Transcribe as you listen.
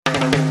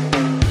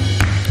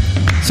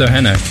So,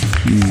 Hannah,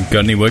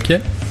 got any work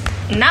yet?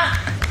 Nah.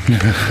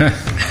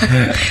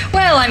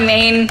 Well, I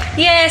mean,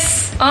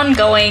 yes,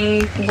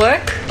 ongoing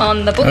work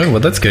on the book. Oh,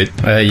 well, that's good.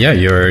 Yeah,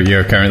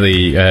 you're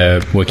currently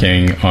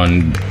working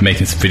on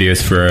making some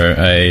videos for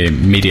a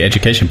media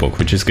education book,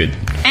 which is good.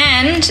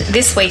 And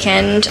this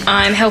weekend,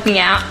 I'm helping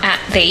out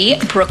at the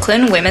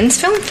Brooklyn Women's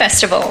Film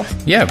Festival.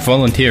 Yeah,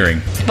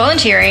 volunteering.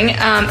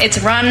 It's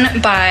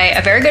run by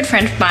a very good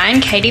friend of mine,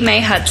 Katie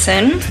May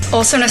Hudson,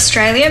 also an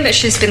Australian, but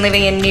she's been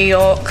living in New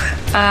York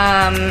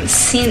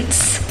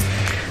since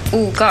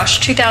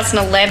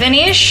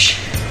 2011-ish.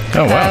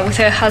 Oh, wow. With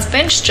her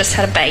husband. She's just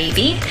had a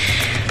baby.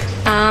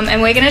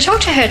 And we're going to talk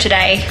to her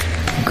today.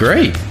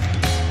 Great.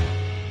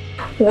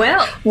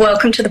 Well,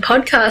 welcome to the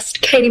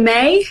podcast, Katie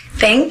May.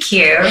 Thank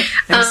you.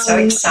 I'm so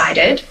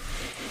excited.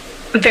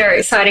 Very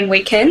exciting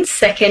weekend.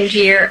 Second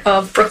year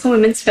of Brooklyn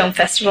Women's Film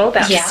Festival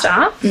about to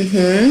start.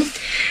 Mm-hmm.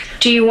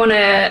 Do you want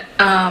to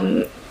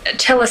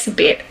tell us a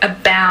bit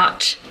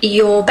about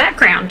your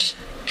background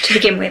to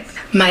begin with?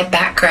 My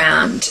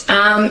background.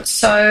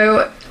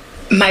 So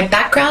my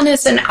background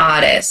as an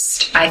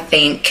artist, I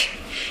think,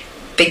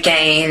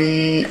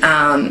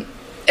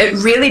 it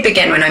really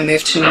began when I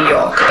moved to New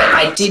York, but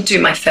I did do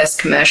my first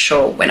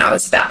commercial when I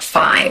was about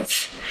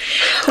 5.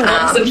 What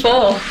was it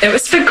for? It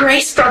was for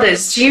Grace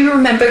Brothers. Do you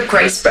remember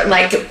Grace Brothers?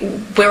 Like,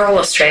 we're all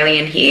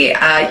Australian here.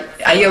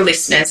 Are your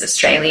listeners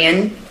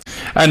Australian?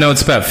 I know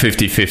it's about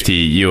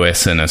 50-50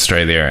 US and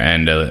Australia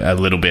and a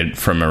little bit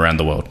from around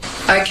the world.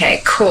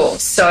 Okay, cool.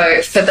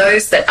 So for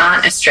those that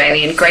aren't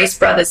Australian, Grace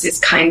Brothers is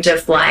kind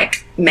of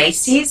like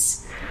Macy's.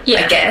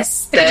 I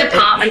guess. A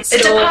department store.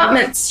 A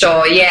department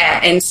store, yeah.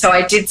 And so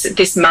I did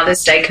this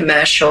Mother's Day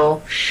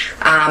commercial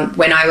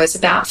when I was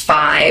about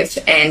 5,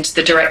 and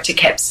the director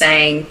kept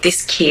saying,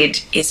 this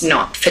kid is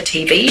not for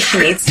TV, she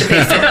needs to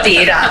be for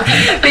theatre.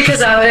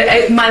 Because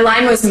my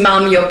line was,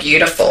 Mum, you're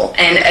beautiful.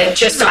 And I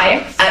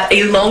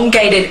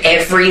elongated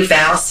every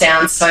vowel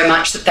sound so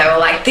much that they were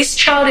like, this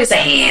child is a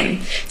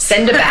ham.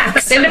 Send her back.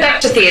 Send her back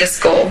to theatre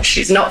school.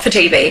 She's not for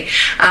TV.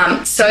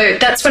 So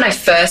that's when I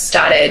first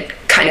started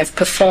kind of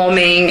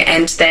performing,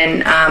 and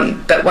then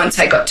but once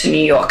I got to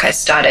New York, I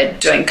started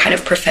doing kind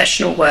of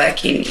professional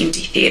work in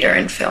indie theatre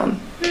and film.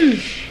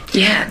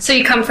 Yeah. So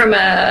you come from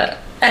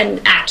an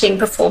acting,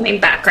 performing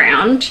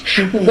background.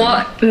 Mm-hmm.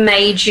 What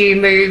made you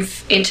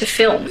move into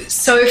film?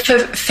 So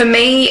for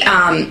me,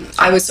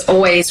 I was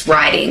always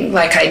writing.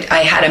 Like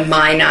I had a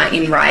minor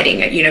in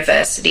writing at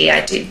university.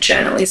 I did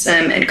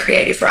journalism and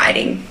creative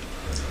writing.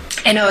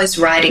 And I was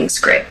writing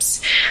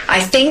scripts.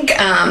 I think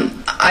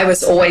I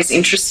was always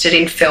interested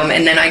in film,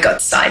 and then I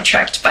got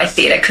sidetracked by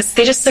theatre because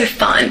theatre's so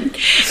fun.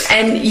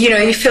 And,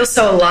 you feel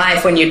so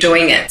alive when you're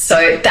doing it.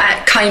 So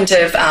that kind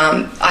of,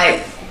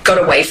 I got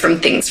away from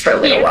things for a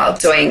little while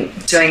doing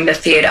the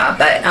theatre,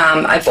 but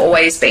I've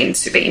always been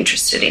super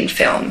interested in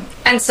film.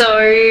 And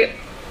so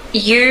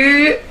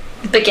you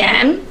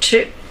began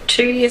 2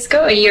 years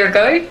ago, 2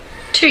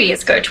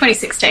 years ago,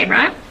 2016,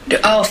 right?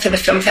 Oh, for the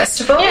film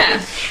festival? Yeah.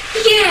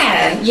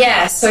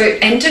 So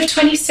end of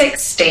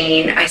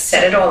 2016, I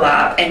set it all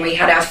up, and we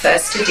had our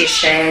first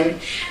edition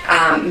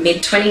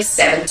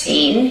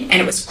mid-2017, and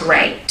it was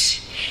great.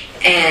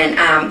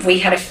 And we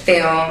had a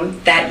film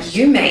that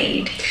you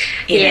made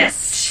in it,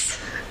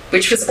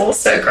 which was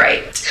also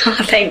great. Oh,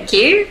 thank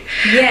you.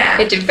 Yeah.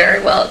 It did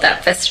very well at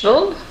that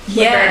festival.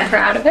 We're very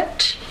proud of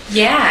it.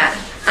 Yeah.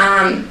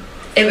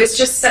 It was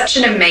just such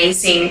an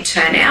amazing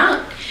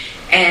turnout,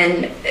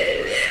 and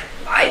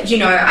I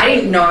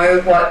didn't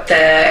know what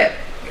the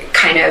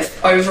kind of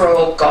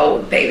overall goal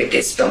would be with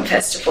this film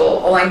festival.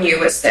 All I knew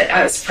was that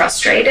I was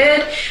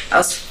frustrated. I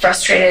was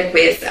frustrated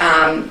with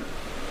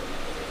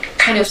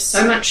kind of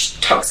so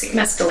much toxic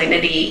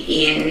masculinity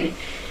in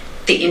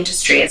the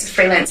industry. As a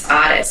freelance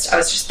artist, I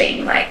was just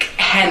being like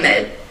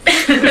hammered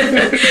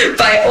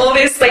by all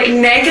this like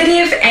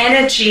negative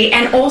energy,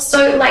 and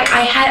also like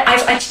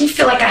I didn't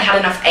feel like I had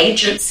enough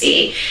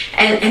agency,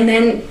 and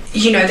then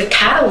the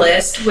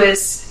catalyst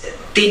was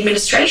the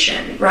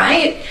administration,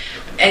 right?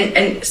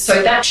 And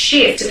so that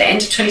shift at the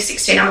end of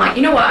 2016, I'm like,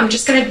 you know what, I'm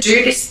just going to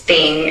do this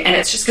thing, and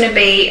it's just going to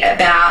be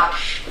about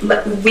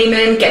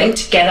women getting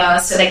together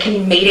so they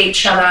can meet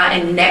each other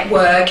and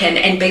network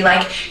and be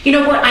like, you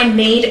know what, I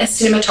need a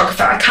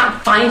cinematographer. I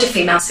can't find a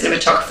female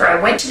cinematographer.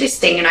 I went to this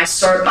thing and I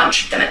saw a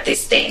bunch of them at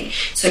this thing.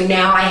 So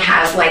now I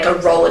have like a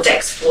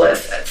Rolodex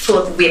full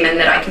of women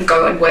that I can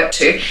go and work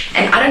to,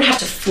 and I don't have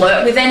to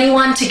flirt with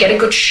anyone to get a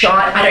good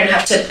shot. I don't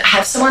have to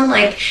have someone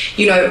like,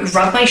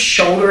 rub my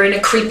shoulder in a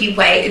creepy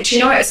way. Do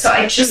you know? So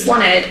I just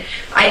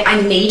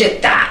I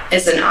needed that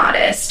as an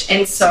artist.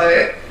 And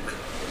so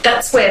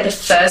that's where the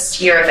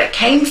first year of it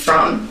came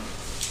from.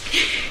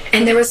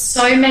 And there were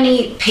so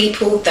many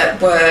people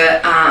that were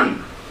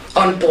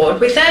on board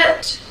with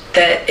it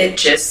that it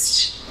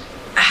just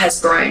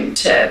has grown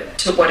to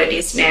what it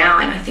is now.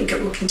 And I think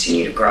it will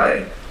continue to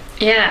grow.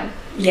 Yeah.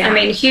 Yeah. I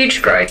mean,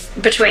 huge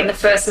growth between the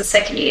first and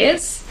second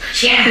years.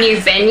 Yeah. New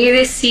venue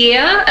this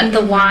year at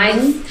the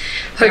Wine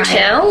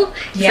Hotel.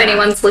 Right. If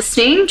anyone's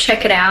listening,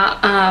 check it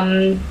out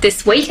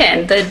this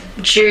weekend, the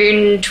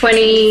June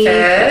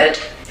 23rd.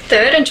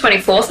 23rd and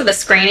 24th are the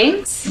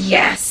screenings.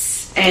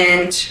 Yes.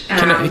 And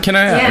can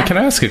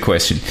I ask a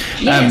question?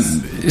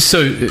 Yes.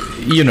 So,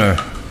 you know,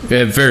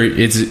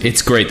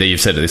 it's great that you've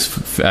set this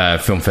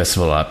film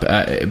festival up,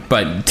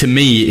 but to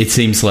me it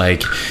seems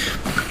like,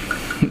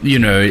 you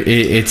know,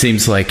 it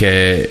seems like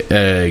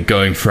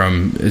going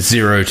from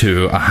 0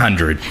 to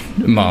 100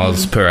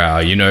 miles per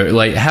hour. You know,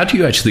 like, how do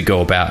you actually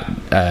go about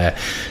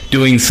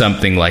doing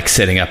something like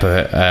setting up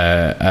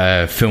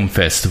a film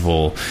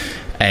festival?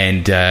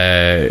 And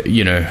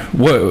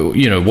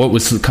what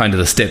was kind of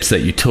the steps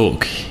that you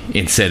took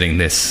in setting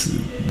this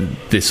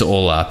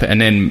all up? And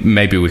then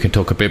maybe we can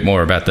talk a bit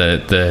more about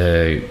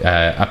the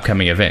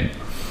upcoming event.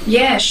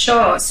 Yeah,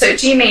 sure. So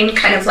do you mean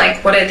kind of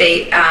like, what are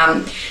the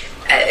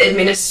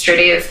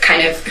administrative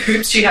kind of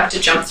hoops you have to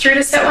jump through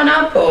to set one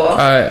up, or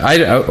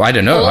I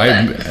don't know,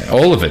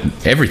 all of it,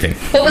 everything.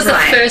 What was the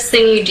first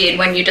thing you did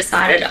when you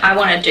decided, I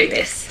want to do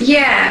this?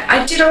 Yeah,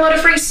 I did a lot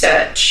of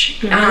research,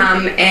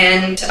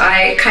 and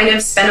I kind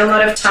of spent a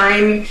lot of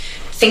time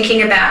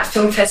thinking about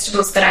film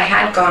festivals that I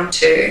had gone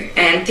to,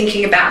 and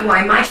thinking about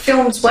why my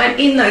films weren't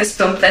in those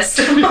film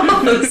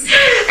festivals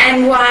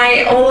and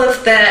why all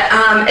of the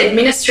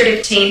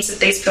administrative teams at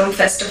these film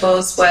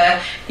festivals were,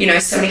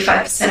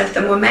 75% of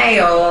them were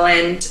male,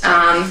 and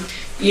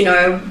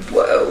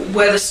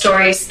were the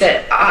stories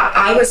that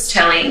I was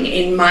telling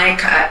in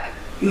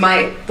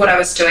what I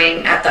was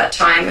doing at that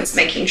time was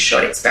making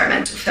short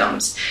experimental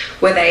films.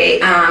 Were they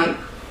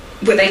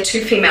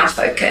too female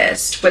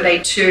focused? Were they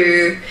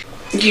too,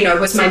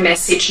 was my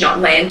message not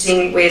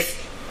landing with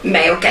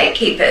male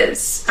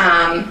gatekeepers?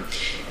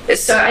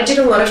 So I did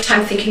a lot of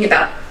time thinking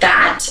about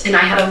that, and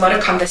I had a lot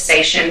of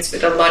conversations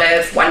with a lot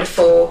of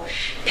wonderful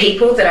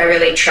people that I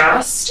really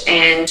trust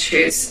and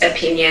whose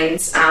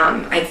opinions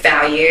I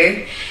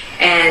value.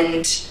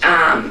 And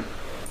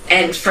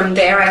from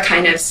there I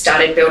kind of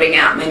started building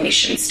out my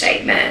mission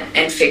statement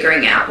and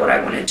figuring out what I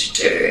wanted to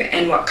do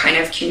and what kind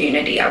of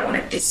community I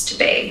wanted this to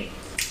be.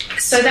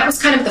 So that was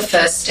kind of the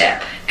first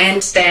step.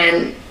 And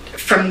then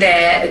from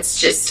there, it's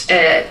just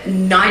a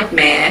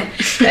nightmare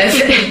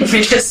of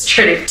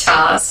administrative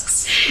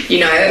tasks,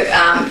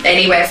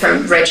 anywhere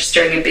from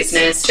registering a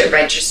business to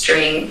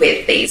registering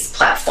with these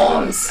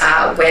platforms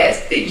where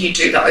you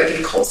do the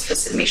open calls for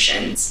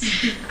submissions.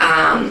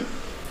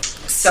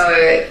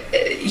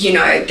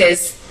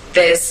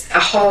 There's a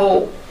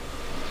whole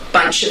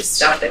bunch of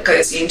stuff that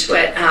goes into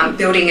it.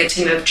 Building a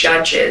team of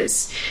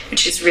judges,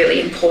 which is really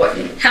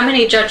important. How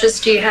many judges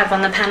do you have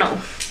on the panel?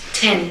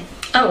 10.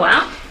 Oh,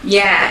 wow.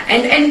 Yeah,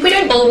 and we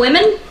don't... All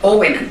women? All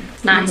women.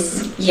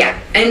 Nice. Yeah,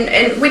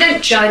 and we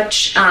don't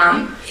judge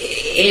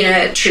in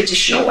a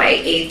traditional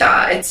way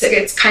either.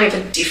 It's kind of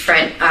a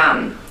different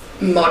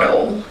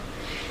model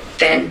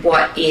than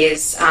what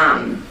is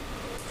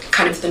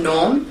kind of the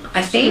norm,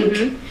 I think.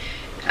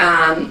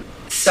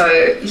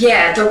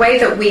 The way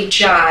that we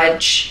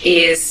judge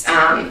is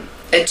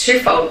a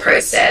twofold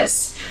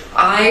process.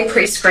 I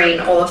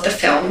pre-screen all of the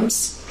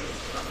films,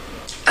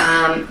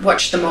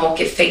 watch them all,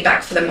 give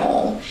feedback for them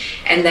all,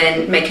 and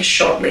then make a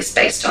short list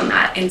based on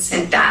that and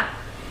send that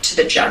to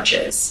the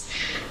judges.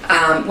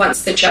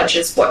 Once the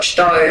judges watch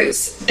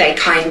those, they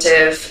kind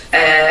of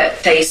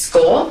they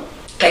score.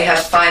 They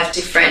have 5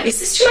 different... Is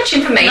this too much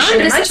information?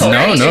 No,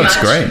 it's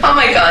great. Oh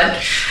my God.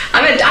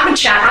 I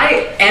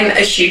am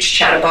a huge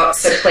chatterbox,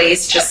 so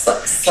please just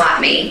slap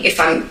me if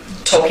I'm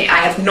talking. I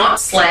have not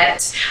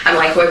slept. I'm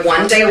like, we're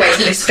one day away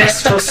from this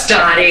festival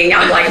starting.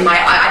 I'm like, my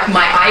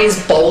eye is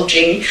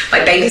bulging.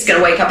 My baby's going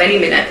to wake up any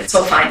minute. It's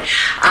all fine.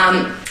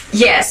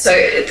 So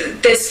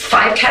there's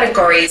 5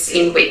 categories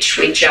in which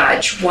we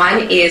judge.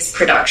 One is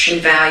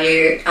production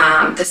value.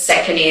 The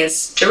second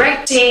is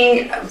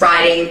directing,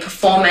 writing,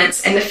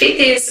 performance, and the 5th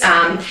is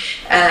a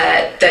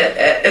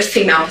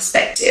female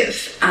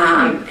perspective.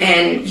 And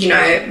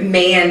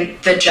me and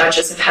the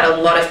judges have had a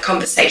lot of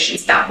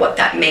conversations about what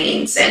that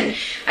means, and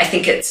I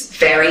think it's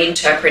very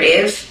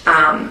interpretive.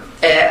 I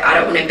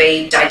don't want to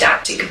be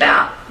didactic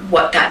about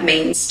what that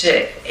means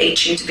to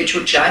each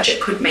individual judge. It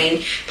could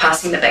mean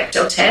passing the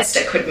Bechdel test.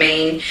 It could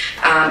mean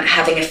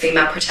having a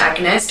female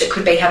protagonist. It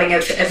could be having a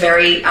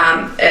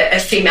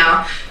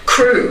female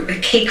crew,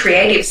 key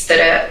creatives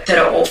that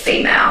are all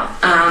female.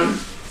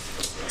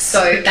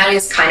 So that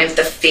is kind of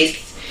the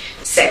 5th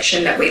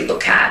section that we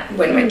look at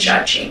when we're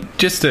judging.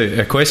 Just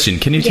a question.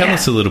 Can you tell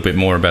us a little bit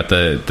more about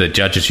the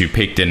judges you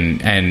picked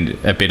and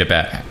a bit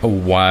about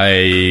why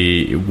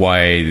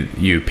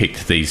you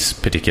picked these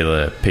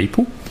particular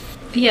people?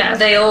 Yeah, are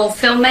they all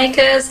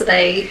filmmakers? Are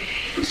they...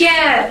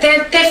 Yeah,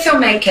 they're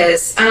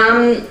filmmakers.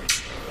 I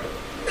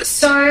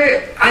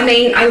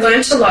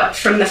learned a lot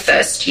from the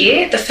first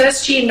year. The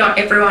first year, not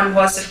everyone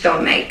was a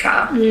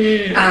filmmaker.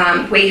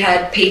 We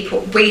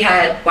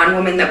had one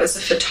woman that was a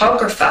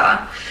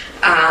photographer,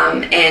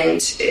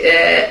 and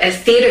a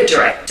theatre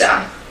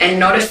director, and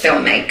not a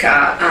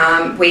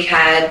filmmaker. We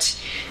had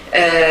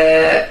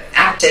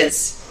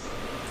actors.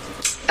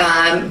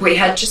 We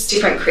had just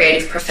different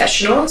creative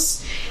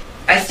professionals.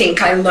 I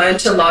think I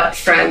learned a lot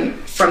from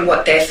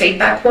what their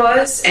feedback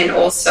was, and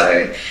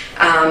also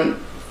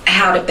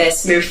how to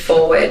best move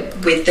forward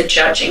with the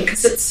judging,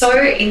 because it's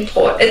so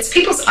important. It's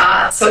people's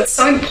art, so it's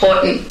so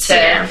important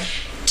to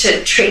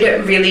treat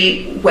it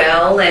really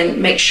well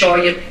and make sure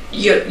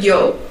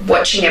you're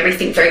watching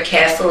everything very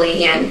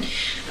carefully. And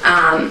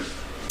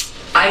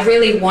I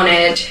really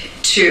wanted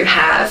to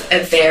have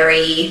a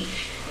very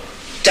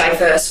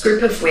diverse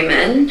group of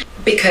women,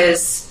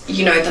 because,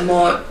 you know, the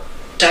more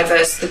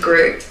diverse the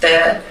group,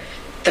 the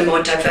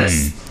more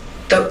diverse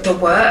the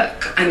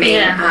work. I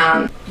mean,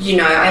 you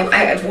know,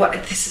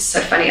 this is so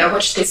funny. I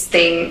watched this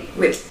thing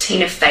with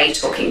Tina Fey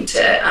talking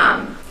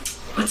to,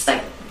 what's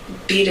that?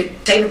 David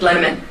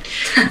Letterman,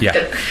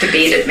 the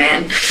bearded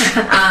man.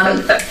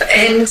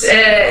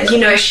 And, you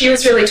know, she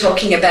was really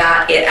talking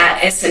about it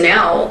at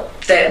SNL,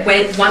 that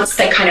once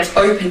they kind of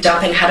opened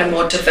up and had a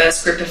more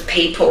diverse group of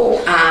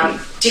people,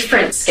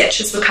 different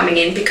sketches were coming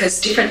in, because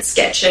different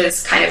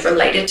sketches kind of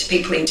related to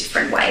people in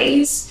different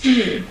ways.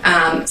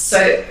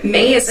 So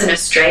me as an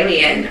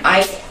Australian,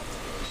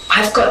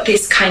 I've got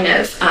this kind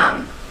of,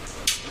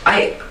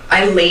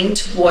 I lean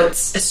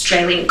towards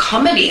Australian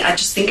comedy. I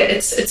just think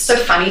it's so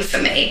funny for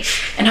me,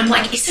 and I'm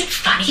like, is it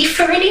funny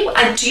for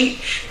anyone? Do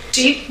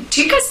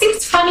you guys think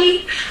it's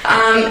funny?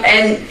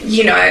 And,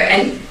 you know,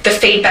 and the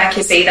feedback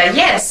is either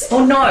yes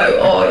or no,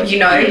 or, you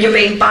know, you're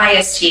being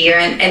biased here.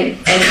 And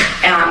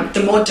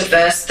the more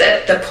diverse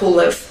the pool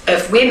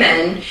of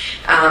women,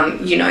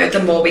 you know,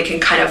 the more we can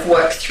kind of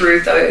work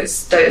through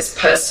those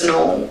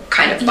personal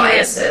kind of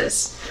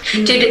biases.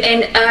 And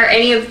are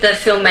any of the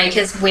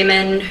filmmakers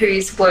women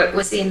whose work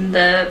was in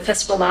the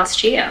festival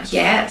last year?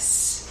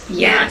 Yes.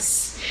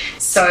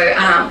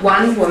 So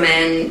one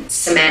woman,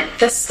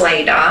 Samantha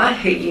Slater,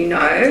 who you know,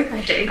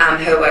 I do.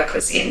 Her work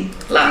was in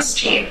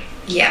last year.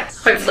 Yeah.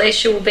 Hopefully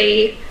she will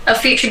be a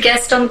future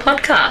guest on the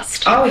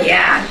podcast. Oh,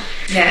 yeah.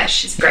 Yeah,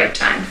 she's a great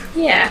time.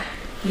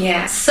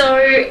 Yeah.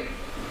 So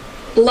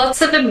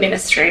lots of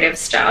administrative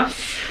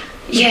stuff.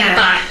 Yeah.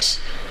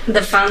 But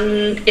the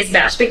fun is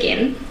about to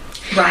begin.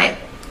 Right.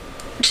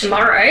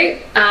 Tomorrow.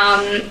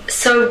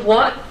 So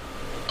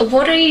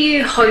what are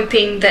you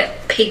hoping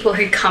that people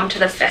who come to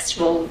the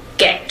festival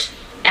get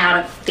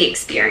out of the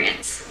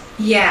experience?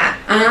 Yeah.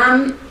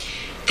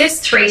 There's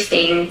three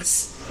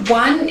things.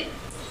 One,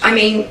 I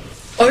mean,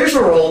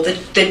 overall,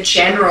 the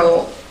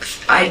general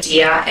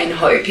idea and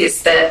hope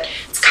is that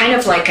it's kind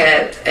of like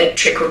a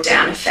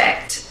trickle-down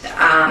effect.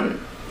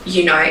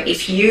 You know,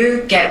 if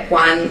you get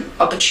one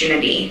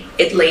opportunity,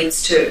 it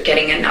leads to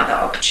getting another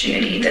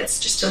opportunity that's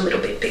just a little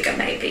bit bigger,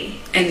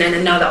 maybe, and then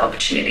another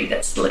opportunity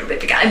that's a little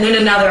bit bigger, and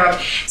then another.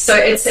 So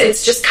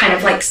it's just kind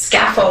of like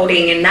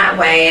scaffolding in that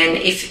way. And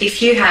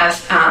if you have,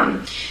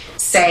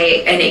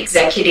 say, an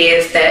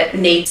executive that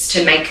needs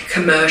to make a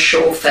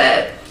commercial for,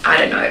 I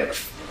don't know,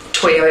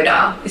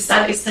 Toyota, is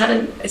that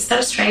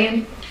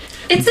Australian?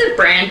 It's a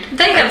brand.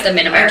 They have them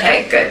in America.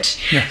 Okay, good.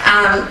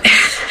 Yeah.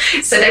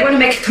 So they want to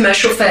make a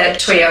commercial for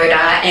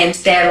Toyota, and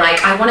they're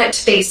like, I want it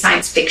to be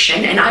science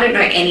fiction, and I don't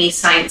know any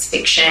science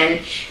fiction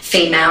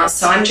females,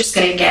 so I'm just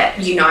going to get,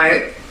 you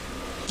know,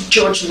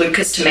 George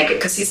Lucas to make it,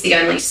 because he's the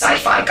only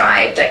sci-fi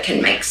guy that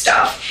can make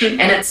stuff.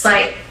 And it's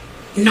like,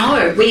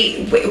 no,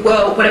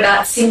 well, what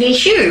about Cindy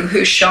Hugh,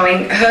 who's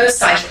showing her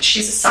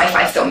she's a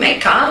sci-fi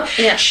filmmaker.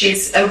 Yeah.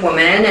 She's a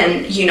woman,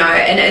 and, you know,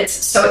 and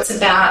it's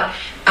about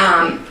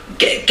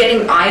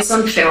getting eyes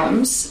on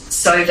films,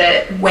 so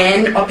that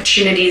when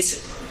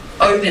opportunities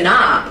open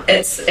up,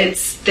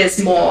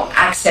 there's more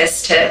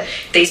access to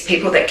these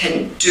people that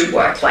can do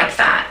work like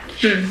that.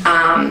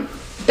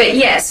 But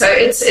yeah, so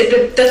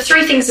the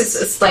three things is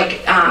it's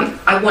like,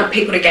 I want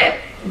people to get,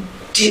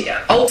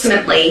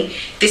 ultimately,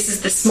 this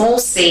is the small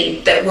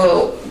seed that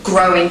will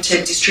grow into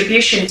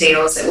distribution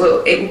deals. It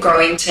will grow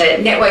into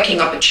networking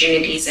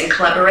opportunities and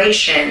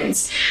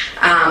collaborations,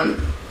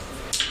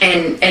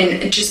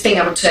 and just being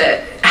able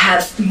to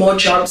have more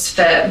jobs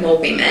for more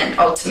women.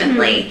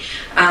 Ultimately,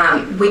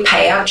 we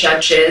pay our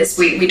judges.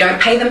 We don't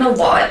pay them a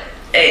lot.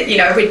 You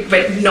know,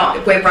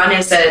 we're run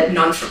as a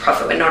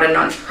non-for-profit. We're not a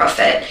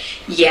non-for-profit.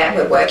 Yeah,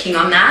 we're working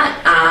on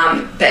that.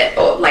 But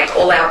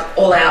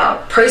all our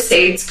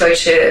proceeds go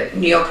to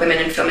New York Women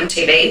in Film and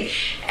TV,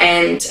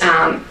 and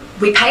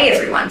we pay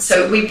everyone.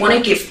 So we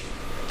want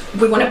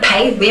to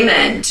pay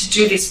women to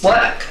do this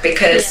work,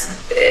 because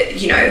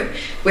you know,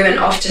 women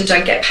often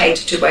don't get paid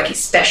to do work,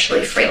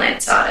 especially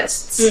freelance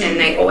artists, and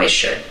they always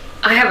should.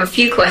 I have a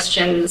few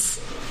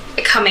questions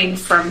coming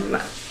from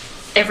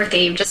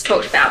everything you've just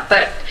talked about,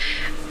 but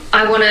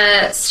I want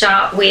to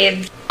start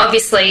with,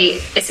 obviously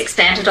it's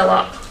expanded a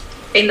lot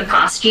in the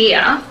past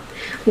year.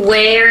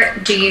 Where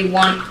do you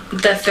want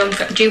the film,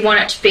 do you want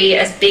it to be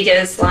as big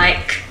as,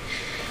 like,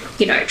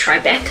 you know,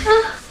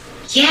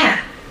 Tribeca? Yeah.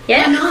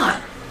 Why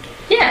not?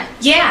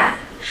 Yeah.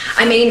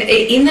 I mean,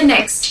 in the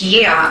next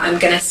year, I'm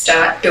going to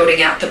start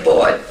building out the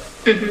board,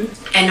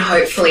 and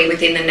hopefully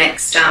within the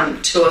next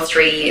 2 or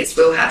 3 years,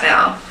 we'll have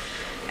our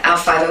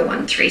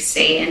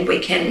 501(c), and we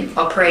can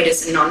operate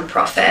as a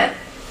non-profit.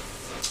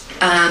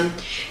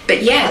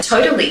 But yeah,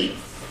 totally.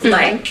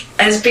 Like,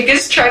 as big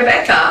as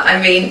Tribeca. I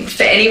mean,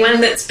 for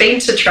anyone that's been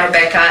to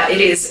Tribeca,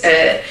 it is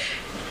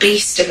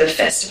beast of a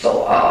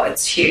festival. Oh,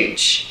 it's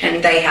huge,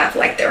 and they have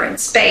like their own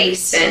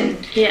space,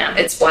 and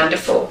it's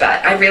wonderful.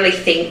 But I really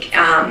think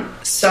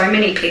so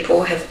many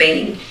people have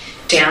been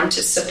down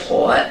to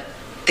support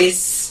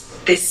this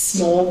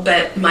small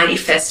but mighty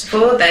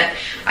festival that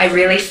I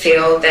really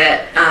feel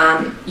that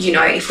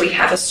if we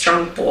have a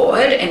strong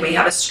board and we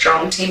have a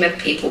strong team of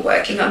people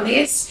working on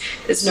this,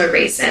 there's no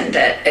reason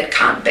that it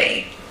can't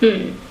be.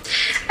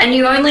 And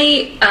you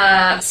only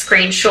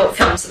screen short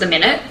films at the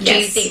minute. Yes. Do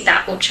you think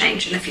that will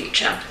change in the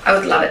future? I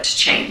would love it to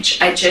change.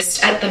 I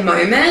just, at the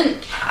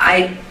moment,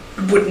 I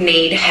would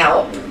need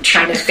help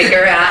trying to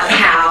figure out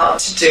how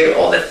to do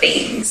all the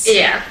things.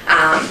 Yeah.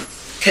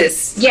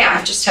 Because,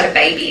 I've just had a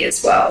baby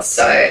as well.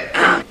 So,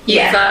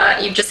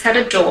 You've just had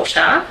a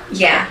daughter.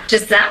 Yeah.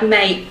 Does that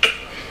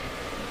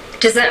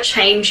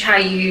change how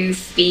you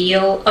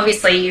feel?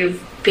 Obviously,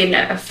 you've been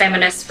a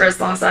feminist for as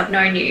long as I've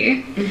known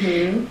you.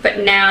 Mm-hmm. But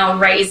now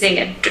raising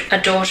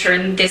a daughter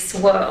in this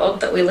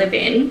world that we live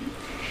in,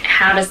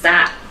 how does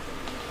that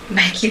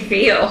make you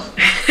feel?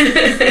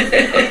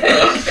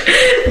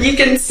 You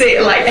can see,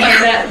 like,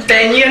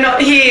 Ben, you're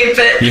not here,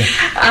 but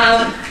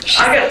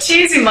I got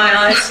tears in my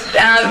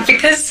eyes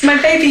because my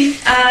baby.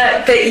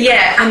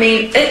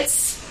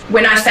 It's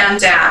when I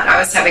found out I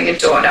was having a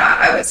daughter,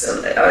 I was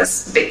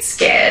a bit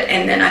scared,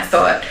 and then I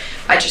thought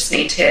I just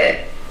need to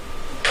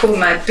pull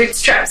my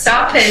bootstraps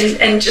up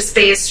and just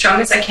be as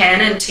strong as I can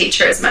and teach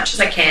her as much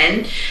as I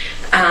can.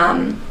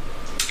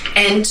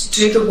 And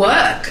do the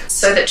work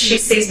so that she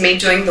sees me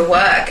doing the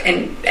work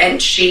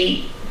and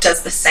she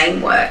does the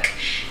same work.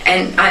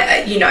 And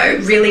I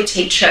really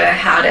teach her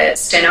how to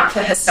stand up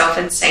for herself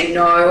and say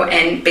no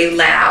and be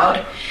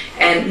loud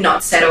and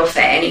not settle for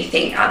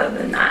anything other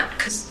than that,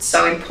 because it's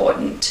so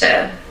important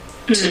to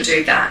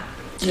do that.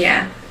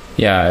 Yeah.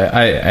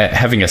 Yeah,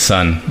 having a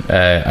son,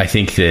 I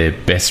think the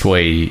best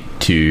way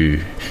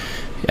to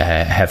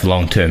have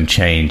long-term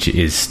change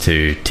is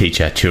to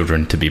teach our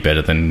children to be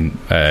better than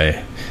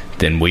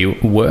we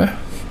were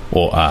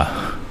or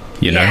are,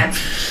 Yeah.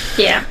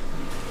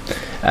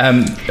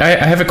 I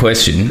have a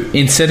question.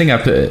 In setting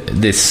up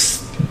this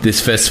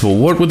festival,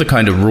 what were the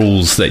kind of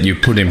rules that you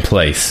put in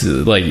place,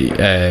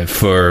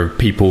 for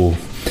people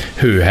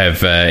who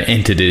have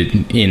entered it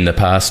in the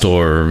past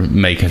or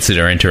may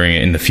consider entering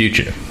it in the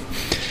future?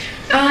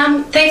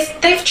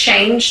 They've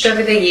changed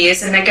over the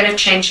years, and they're going to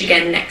change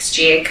again next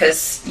year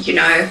because,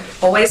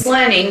 always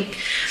learning.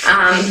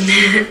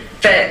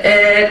 But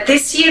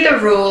this year the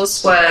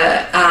rules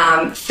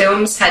were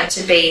films had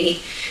to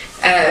be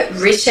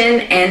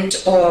written and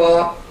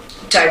or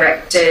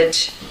directed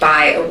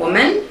by a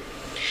woman,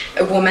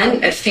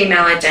 a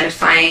female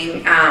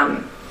identifying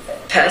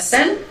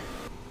person,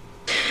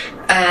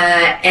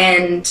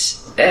 and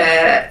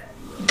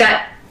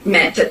that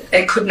meant that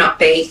it could not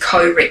be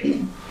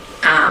co-written.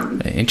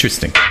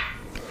 Interesting.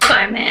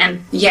 Oh,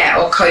 man. Yeah,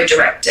 or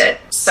co-directed.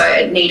 So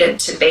it needed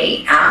to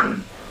be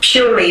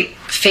purely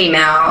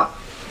female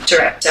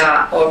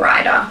director or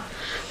writer.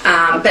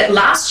 But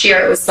last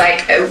year it was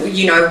like,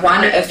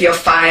 one of your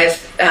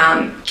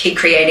 5 key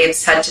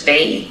creatives had to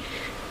be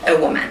a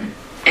woman.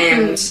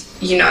 And,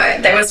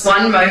 there was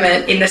one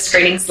moment in the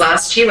screenings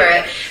last year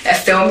where a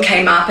film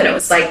came up and it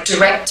was like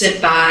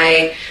directed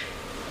by,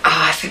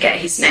 I forget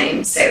his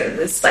name, so it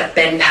was like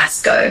Ben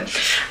Pascoe,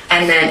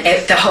 and then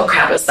the whole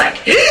crowd was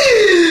like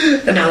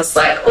and I was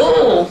like,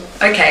 oh,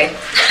 okay.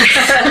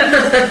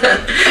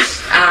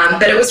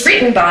 But it was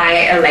written by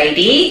a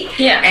lady,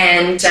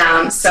 and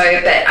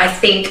but I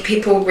think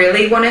people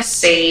really want to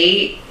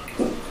see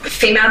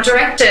female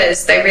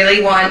directors. They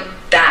really want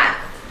that,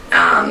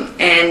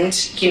 and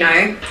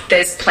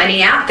there's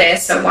plenty out there,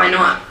 so why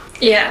not?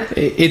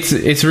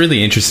 It's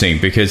really interesting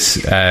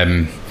because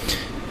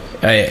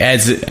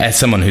as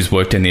someone who's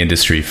worked in the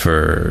industry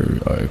for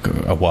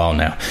a while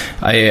now,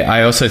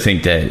 I also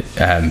think that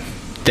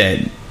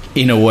that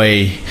in a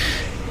way,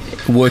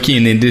 working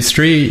in the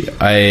industry,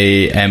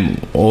 I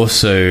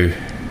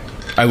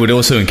would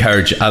also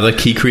encourage other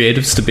key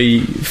creatives to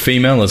be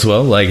female as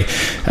well. Like,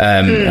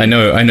 I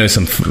know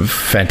some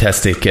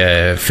fantastic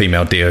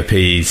female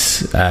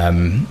DOPs.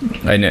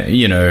 I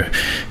know,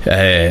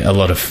 a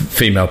lot of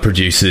female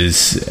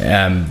producers.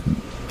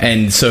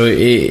 And so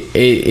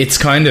it's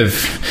kind of,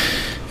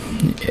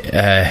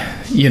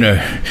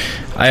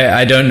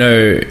 I don't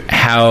know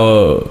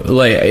how,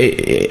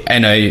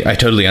 and I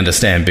totally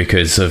understand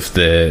because of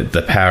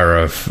the power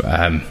of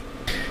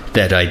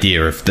that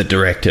idea of the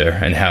director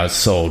and how it's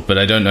sold, but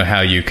I don't know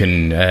how you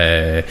can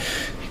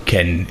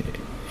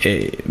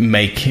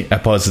make a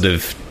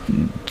positive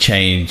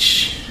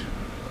change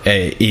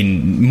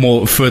in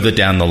more further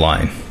down the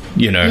line.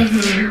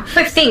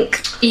 I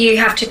think you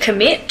have to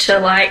commit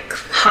to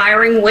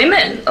hiring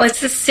women.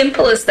 It's as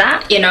simple as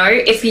that.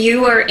 If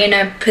you are in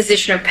a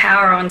position of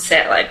power on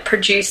set, like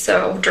producer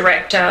or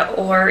director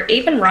or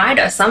even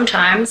writer,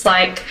 sometimes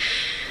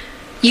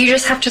you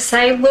just have to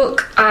say,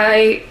 look,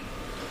 I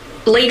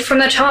lead from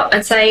the top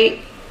and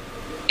say,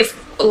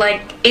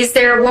 is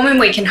there a woman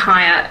we can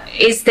hire?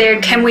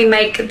 Can we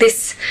make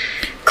this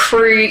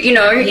crew, you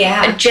know,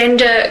 Yeah.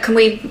 can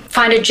we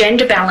find a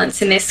gender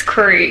balance in this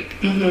crew,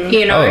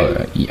 you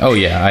know? Oh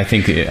yeah, I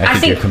think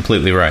you're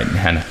completely right,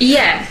 Hannah.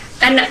 Yeah,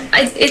 and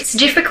it's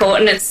difficult,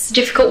 and it's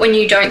difficult when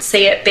you don't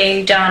see it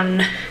being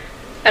done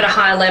at a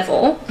high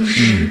level.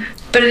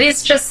 But it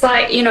is just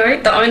like, you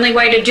know, the only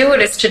way to do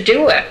it is to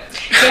do it.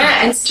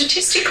 Yeah, and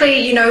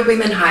statistically, you know,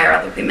 women hire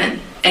other women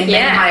and men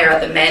Yeah. hire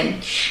other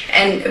men.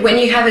 And when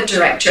you have a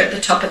director at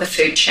the top of the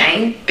food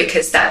chain,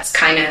 because that's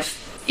kind of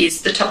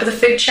is the top of the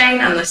food chain,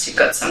 unless you've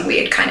got some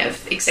weird kind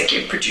of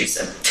executive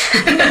producer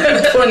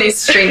pulling his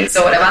strings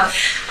or whatever,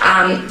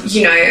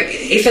 you know,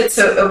 if it's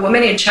a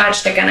woman in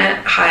charge, they're going to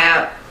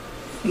hire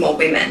more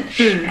women.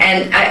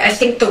 And I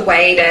think the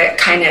way to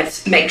kind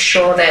of make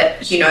sure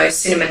that, you know,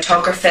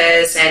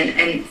 cinematographers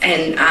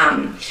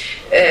and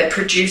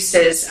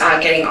producers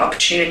are getting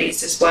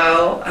opportunities as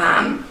well,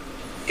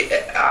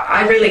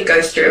 I really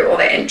go through all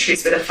the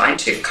entries with a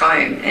fine-tooth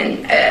comb,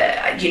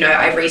 and you know,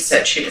 I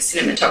research who the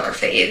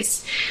cinematographer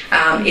is.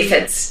 If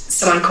it's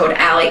someone called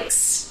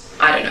Alex,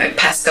 I don't know,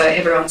 Pascoe,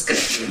 everyone's going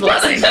to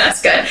love him,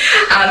 Pascoe.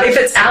 If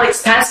it's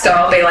Alex Pascoe,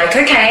 I'll be like,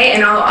 okay,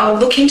 and I'll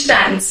look into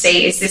that and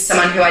see, is this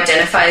someone who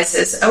identifies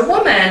as a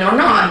woman or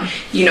not?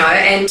 You know,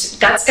 and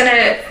that's going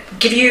to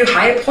give you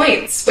higher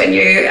points when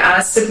you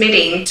are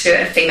submitting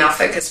to a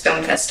female-focused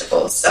film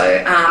festival.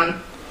 So,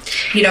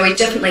 you know, we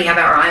definitely have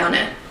our eye on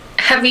it.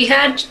 Have you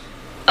had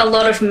a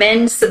lot of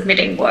men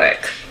submitting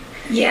work?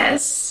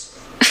 Yes.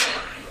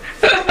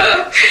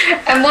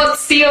 And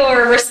what's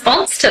your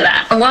response to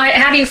that?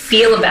 How do you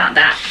feel about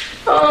that?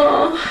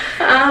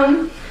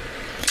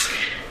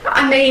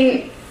 I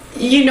mean,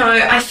 you know,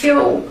 I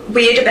feel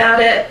weird about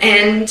it,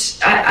 and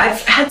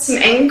I've had some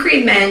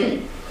angry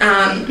men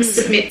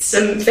submit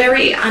some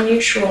very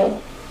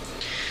unusual...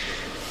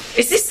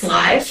 Is this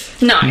live?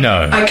 No.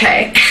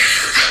 Okay.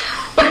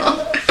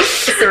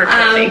 It's the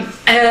recording.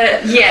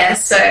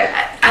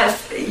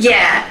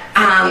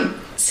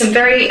 Some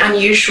very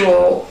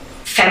unusual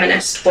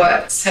feminist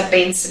works have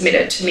been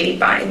submitted to me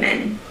by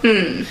men.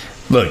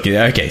 Look,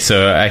 okay,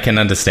 so I can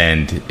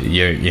understand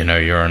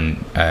you're on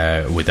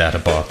Without a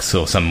Box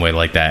or somewhere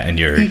like that, and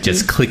you're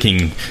just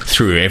clicking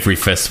through every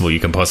festival you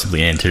can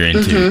possibly enter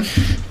into.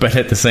 But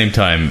at the same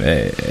time,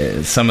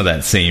 some of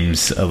that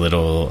seems a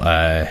little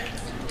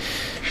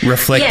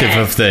reflective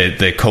of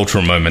the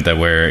cultural moment that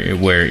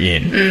we're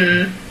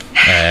in.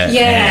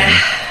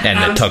 And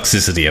the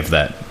toxicity of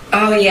that.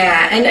 Oh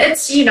yeah, and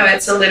it's, you know,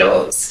 it's a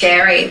little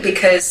scary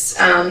because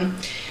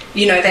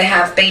you know, there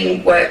have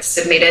been works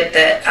submitted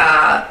that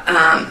are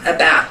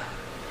about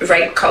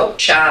rape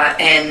culture,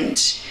 and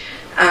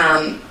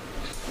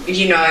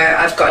you know,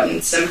 I've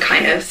gotten some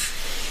kind of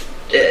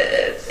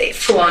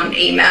full-on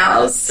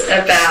emails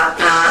about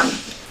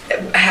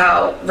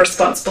how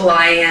responsible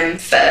I am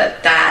for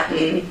that,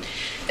 and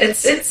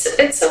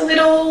it's a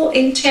little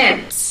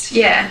intense.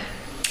 Yeah.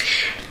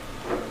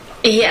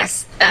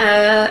 Yes,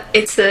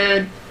 it's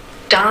a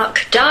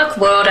dark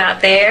world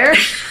out there,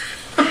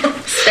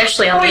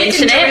 especially on the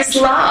internet. You can just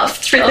laugh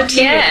through the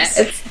tears.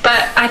 Yeah,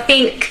 but I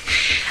think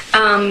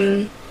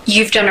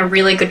you've done a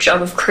really good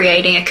job of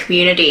creating a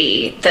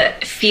community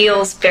that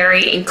feels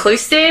very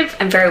inclusive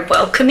and very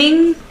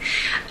welcoming.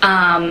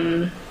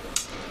 And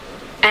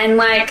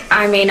like,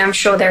 I mean, I'm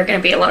sure there are going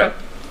to be a lot of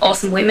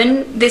awesome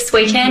women this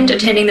weekend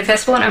attending the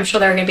festival, and I'm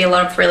sure there are going to be a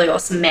lot of really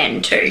awesome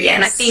men too. Yes.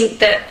 And I think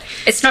that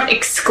it's not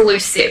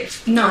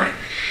exclusive. No.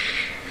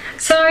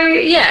 So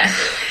yeah,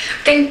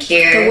 Thank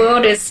you. the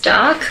world is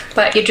dark,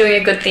 but you're doing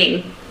a good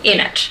thing in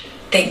it.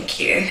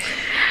 Thank you.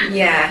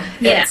 Yeah.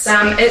 Yeah.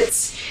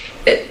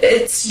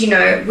 It's you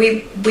know,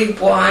 we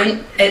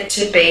want it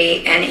to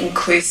be an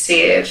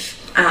inclusive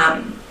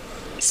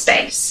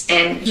space,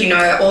 and you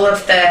know, all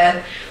of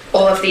the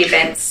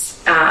events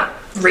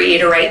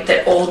reiterate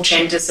that all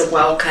genders are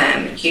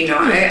welcome. You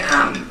know,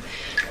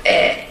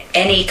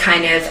 any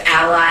kind of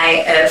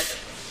ally of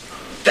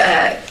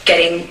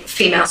getting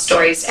female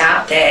stories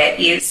out there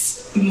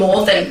is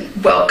more than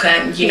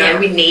welcome. You know,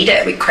 we need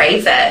it, we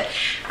crave it.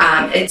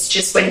 It's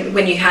just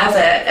when you have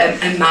a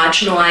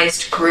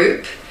marginalized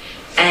group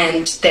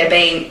and they're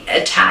being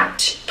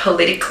attacked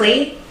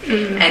politically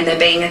and they're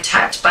being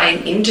attacked by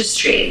an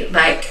industry,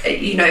 like,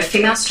 you know,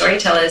 female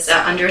storytellers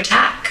are under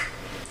attack.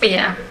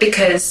 Yeah.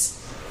 Because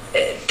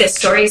their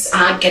stories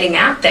aren't getting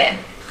out there.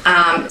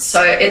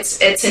 So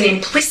it's an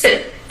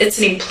implicit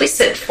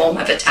form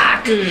of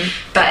attack,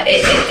 but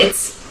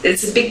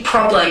it's a big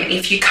problem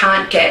if you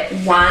can't get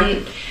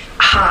one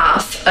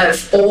half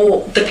of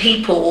all the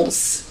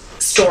people's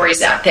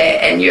stories out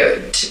there, and you're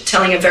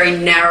telling a very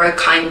narrow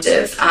kind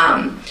of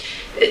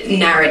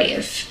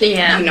narrative.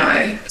 Yeah. You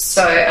know.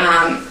 So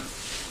I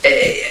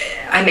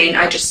mean,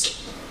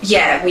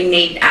 we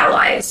need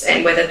allies,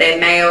 and whether they're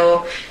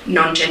male,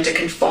 non-gender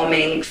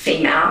conforming,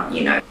 female,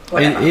 you know,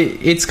 whatever.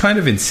 It's kind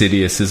of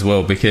insidious as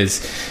well,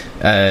 because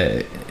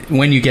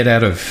when you get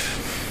out of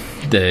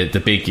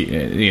the big,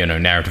 you know,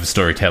 narrative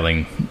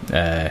storytelling,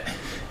 I'm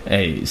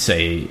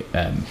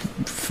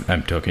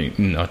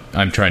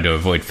trying to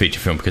avoid feature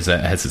film because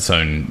that has its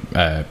own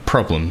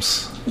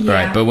problems.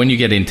 right? But when you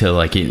get into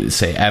like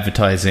say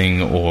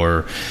advertising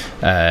or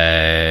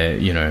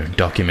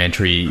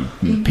documentary,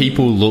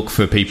 people look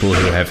for people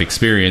who have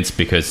experience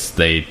because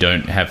they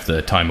don't have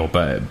the time or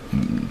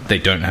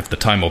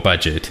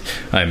budget.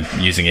 I'm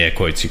using air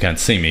quotes. You can't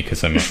see me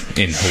because I'm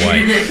in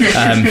Hawaii.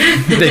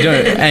 They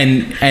don't,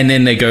 and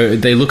then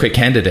they look at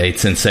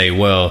candidates and say,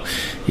 well,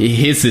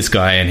 here's this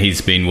guy and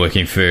he's been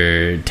working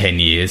for 10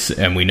 years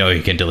and we know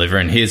he can deliver,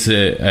 and here's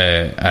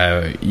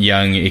a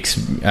young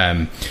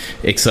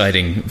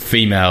exciting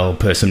female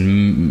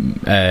person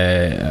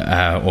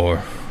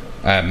or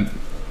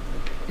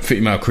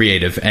female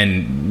creative,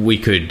 and we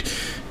could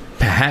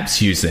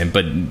perhaps use them,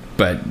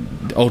 but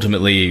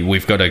ultimately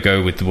we've got to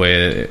go with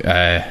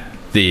where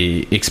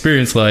the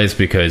experience lies,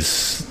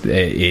 because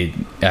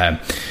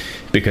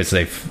because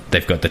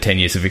they've got the 10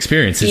 years of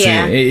experience.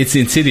 It's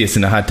insidious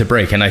and hard to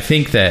break. And I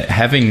think that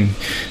having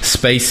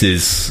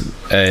spaces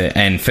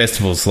and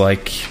festivals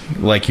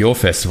like your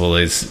festival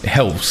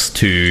helps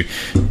to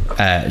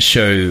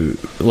show,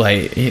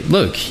 like,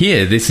 look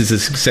here, this is a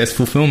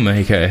successful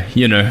filmmaker.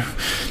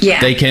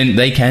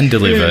 They can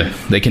deliver.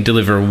 They can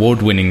deliver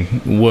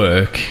award-winning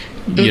work.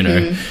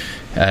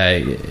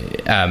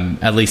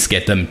 At least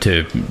get them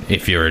to,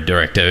 if you're a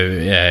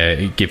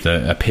director, give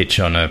a pitch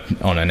on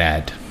an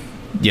ad.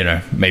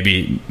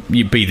 Maybe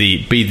you be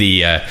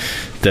the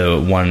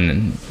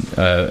one,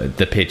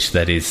 the pitch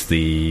that is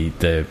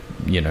the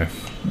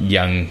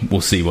young,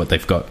 we'll see what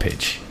they've got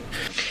pitch.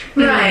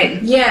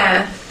 Right.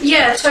 Yeah,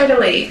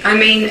 totally. I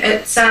mean,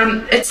 it's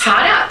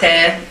hard out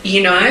there,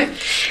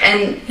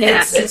 and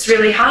it's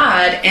really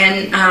hard.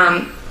 And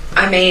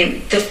I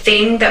mean, the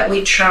thing that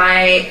we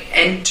try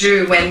and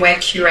do when we're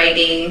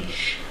curating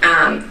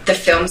the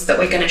films that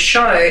we're going to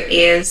show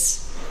is,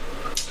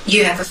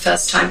 you have a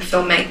first-time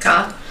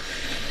filmmaker,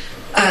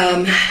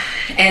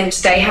 and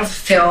they have a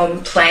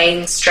film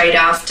playing straight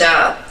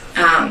after,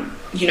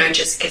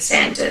 Jessica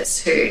Sanders,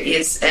 who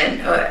is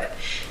an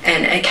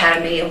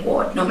Academy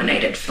Award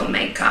nominated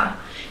filmmaker,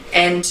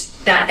 and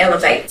that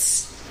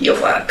elevates your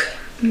work.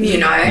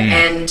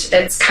 And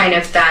it's kind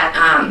of that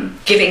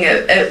giving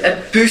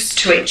a boost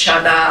to each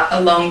other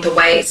along the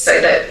way,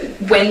 so that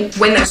when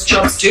those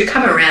jobs do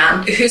come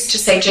around, who's to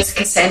say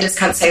Jessica Sanders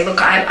can't say, look,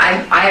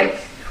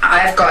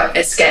 I've got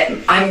a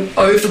schedule, I'm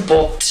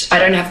overbooked, I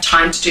don't have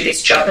time to do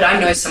this job, but I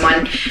know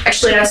someone.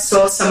 Actually, I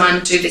saw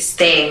someone do this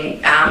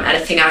thing at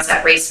a thing I was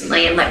at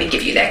recently, and let me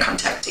give you their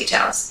contact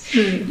details.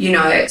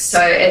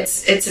 So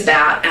it's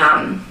about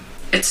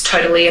it's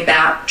totally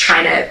about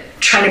trying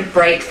to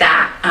break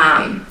that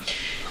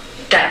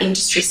that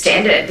industry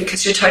standard,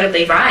 because you're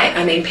totally right.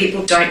 I mean,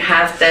 people don't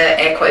have the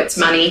air quotes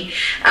money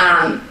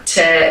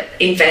to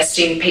invest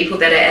in people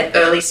that are at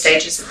early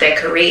stages of their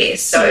career.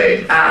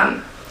 So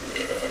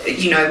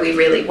we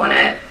really want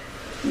to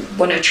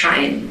try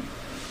and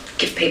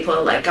give people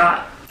a leg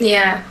up.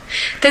 Yeah.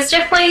 There's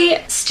definitely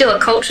still a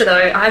culture,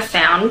 though, I've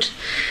found,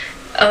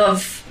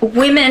 of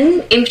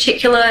women in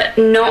particular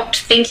not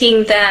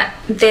thinking that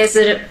there's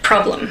a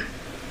problem.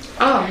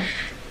 Oh.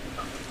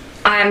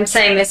 I'm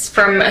saying this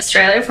from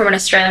Australia, from an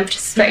Australian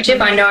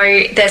perspective. I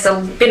know there's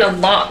been a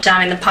lot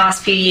done in the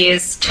past few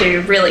years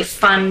to really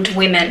fund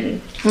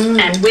women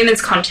and women's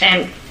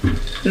content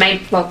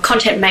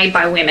content made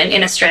by women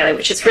in Australia,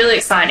 which is really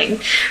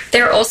exciting.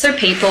 There are also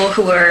people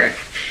who are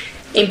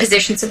in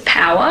positions of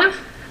power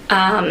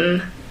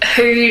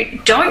who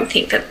don't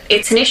think that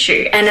it's an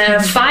issue and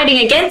are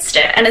fighting against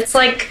it. And it's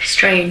like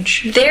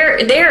strange.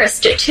 There are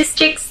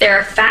statistics, there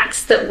are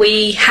facts that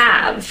we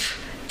have.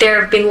 There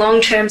have been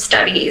long-term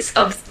studies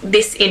of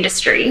this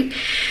industry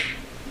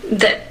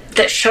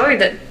that show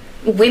that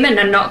women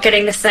are not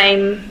getting the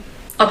same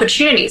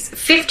opportunities.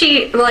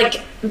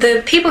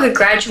 The people who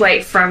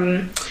graduate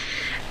from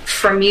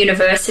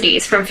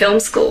universities, from film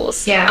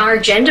schools, are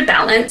gender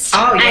balanced.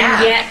 Oh, yeah.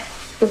 And yet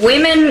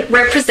women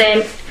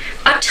represent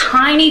a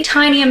tiny,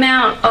 tiny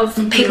amount of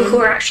people who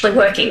are actually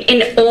working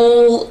in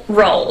all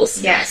roles.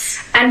 Yes.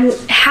 And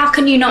how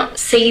can you not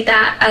see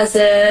that as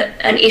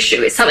an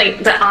issue? It's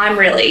something that I'm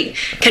really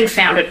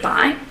confounded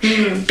by,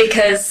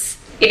 because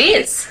it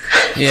is.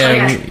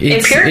 Yeah,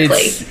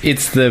 empirically.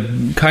 It's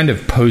the kind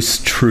of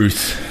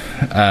post-truth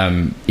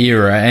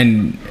era,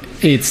 and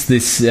it's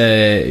this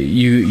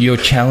you're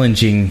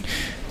challenging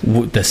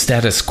the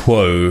status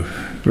quo.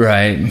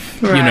 Right.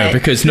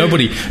 Because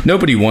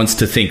nobody wants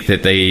to think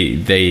that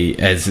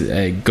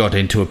they got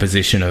into a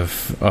position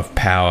of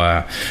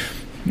power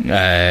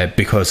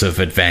because of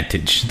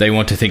advantage. They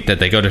want to think that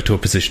they got into a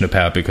position of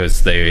power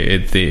because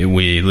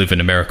we live in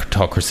a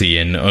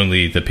meritocracy and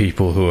only the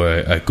people who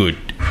are good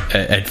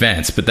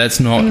advance. But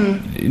that's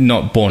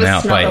not borne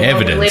out by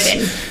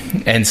evidence.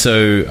 And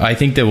so I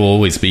think there will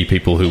always be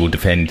people who will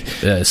defend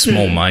a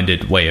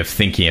small-minded way of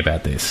thinking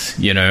about this.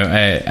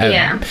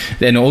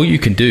 Then all you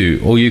can do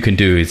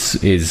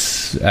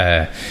is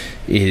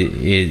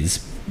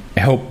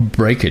help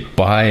break it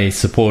by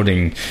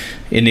supporting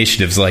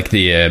initiatives like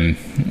the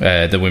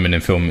Women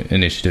in Film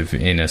initiative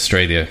in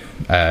Australia,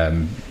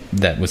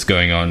 that was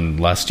going on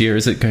last year.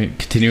 Is it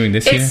continuing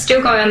this year? It's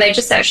still going on. They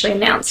just actually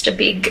announced a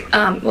big,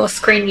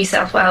 Screen New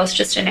South Wales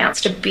just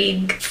announced a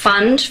big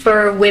fund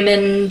for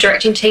women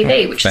directing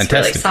TV, which is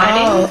really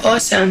exciting. Oh,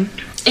 awesome.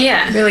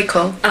 Yeah. Really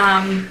cool.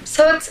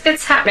 So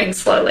it's happening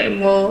slowly,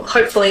 and we'll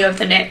hopefully over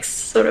the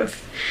next sort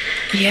of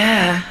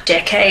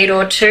decade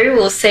or two,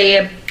 we'll see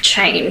a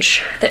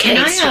change. Can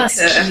I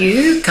ask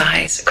you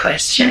guys a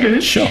question? Mm-hmm.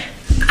 Sure.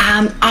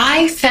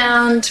 I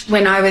found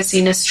when I was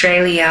in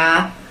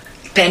Australia,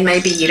 Ben,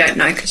 maybe you don't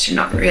know because you're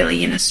not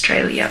really in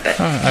Australia, but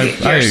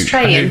you're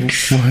Australian.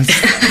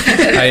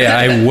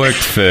 I worked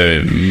for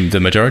the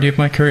majority of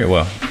my career.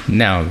 Well,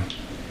 now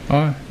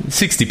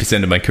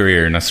 60% of my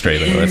career in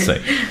Australia, let's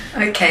say.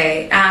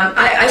 Okay.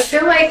 I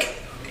feel like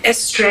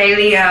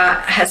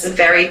Australia has a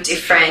very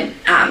different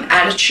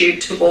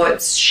attitude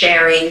towards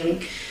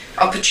sharing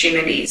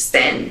opportunities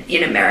than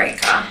in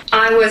America.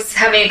 I was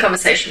having a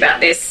conversation about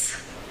this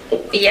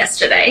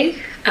yesterday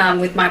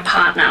with my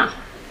partner,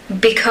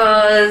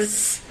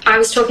 because I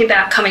was talking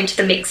about coming to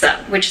the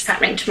Mix-Up, which is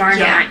happening tomorrow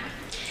night,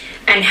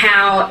 and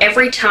how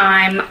every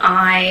time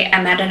I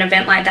am at an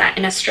event like that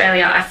in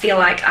Australia, I feel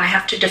like I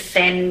have to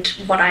defend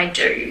what I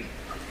do.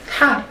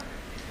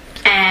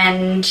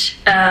 And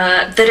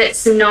that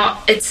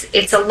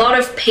it's a lot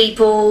of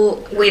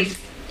people with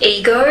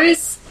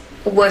egos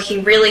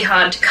working really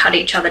hard to cut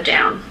each other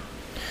down.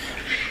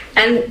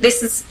 And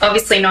this is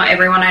obviously not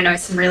everyone. I know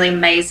some really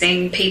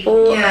amazing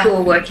people who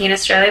are working in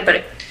Australia,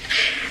 but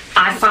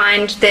I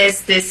find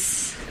there's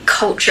this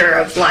culture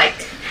of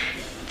like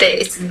that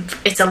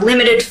it's a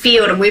limited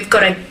field, and we've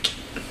got to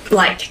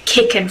like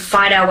kick and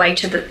fight our way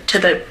to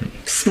the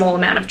small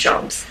amount of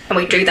jobs, and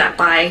we do that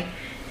by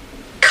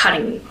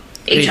cutting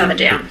each other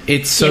down.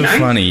 It's so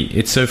funny.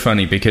 It's so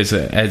funny because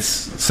as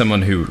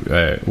someone who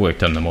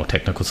worked on the more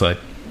technical side,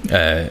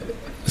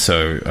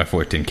 so I've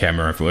worked in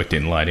camera, I've worked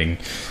in lighting.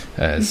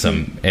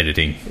 Some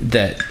editing,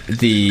 that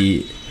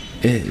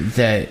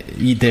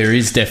there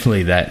is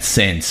definitely that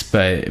sense,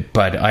 but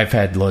I've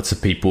had lots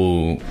of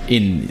people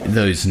in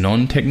those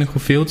non-technical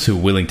fields who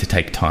are willing to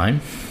take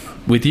time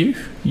with you,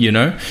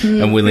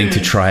 and willing to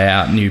try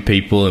out new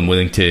people and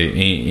willing to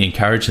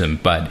encourage them.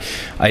 But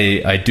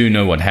I do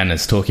know what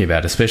Hannah's talking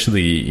about,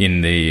 especially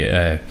in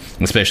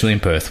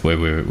Perth, where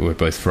we're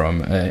both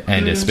from,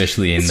 and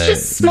especially in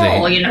just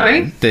small,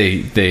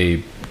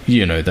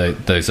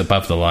 those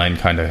above the line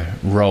kind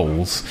of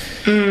roles.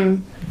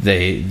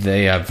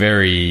 They are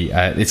very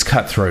it's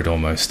cutthroat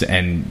almost,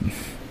 and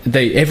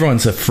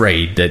everyone's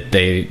afraid that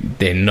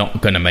they're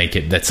not going to make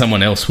it, that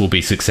someone else will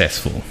be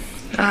successful.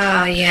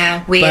 Oh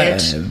yeah,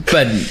 weird.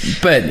 But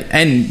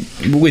and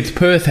with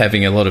Perth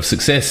having a lot of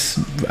success,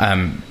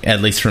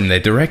 at least from their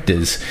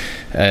directors,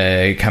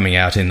 coming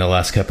out in the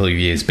last couple of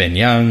years, Ben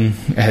Young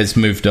has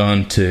moved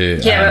on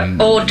to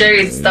all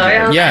dudes though.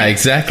 Aren't they?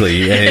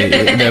 Exactly.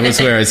 That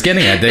was where I was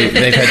getting at.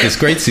 They've had this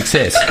great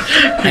success,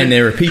 and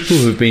there are people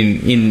who've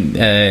been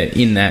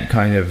in that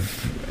kind of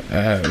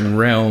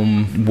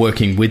realm,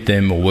 working with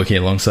them or working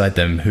alongside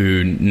them,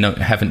 who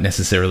haven't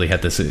necessarily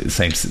had the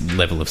same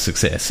level of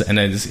success, and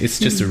it's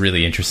just a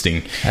really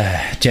interesting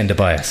gender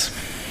bias.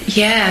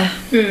 Yeah,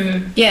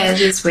 it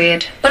is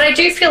weird. But I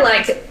do feel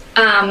like,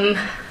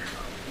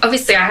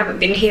 obviously I haven't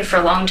been here for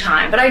a long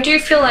time, but I do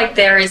feel like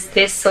there is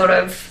this sort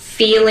of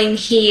feeling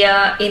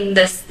here in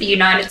the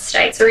United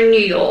States or in New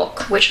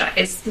York, which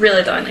is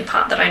really the only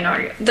part that I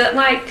know, that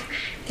like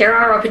there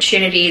are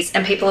opportunities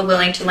and people are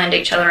willing to lend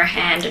each other a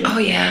hand and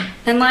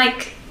and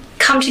like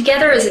come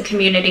together as a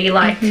community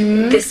like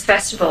this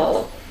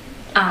festival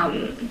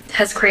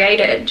has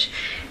created,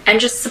 and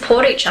just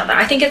support each other.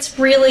 I think it's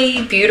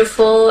really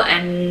beautiful,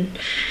 and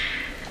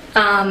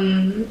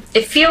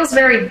it feels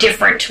very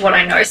different to what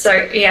I know. So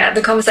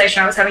the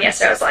conversation I was having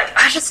yesterday, I was like,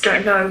 I just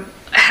don't know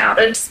how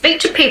to speak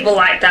to people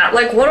like that.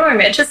 Like, what am I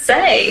meant to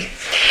say?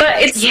 But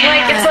it's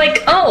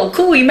like, oh,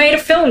 cool, you made a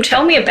film,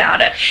 tell me about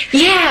it.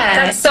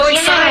 That's so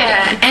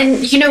exciting.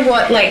 And you know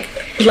what, like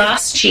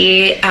last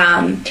year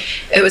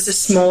it was a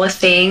smaller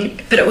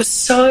thing, but it was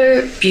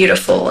so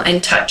beautiful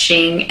and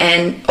touching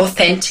and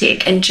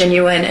authentic and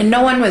genuine, and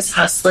no one was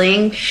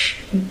hustling.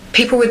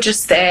 People were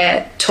just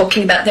there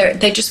talking about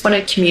they just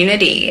wanted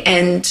community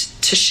and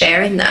to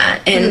share in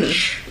that. And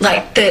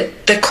like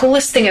the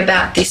coolest thing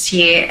about this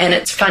year, and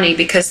it's funny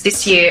because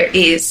this year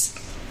is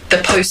the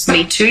post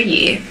Me Too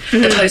year,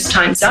 the post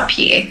Time's Up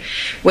year,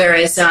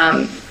 whereas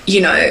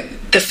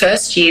the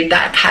first year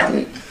that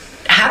hadn't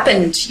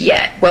happened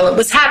yet. Well, it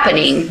was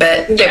happening,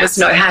 but there was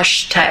no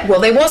hashtag.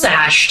 Well, there was a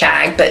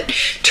hashtag, but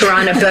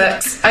Tarana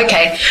Burks.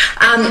 Okay.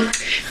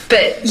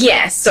 But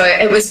yeah, so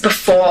it was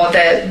before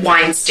the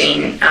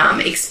Weinstein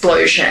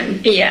explosion.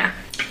 Yeah.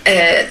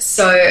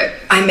 So,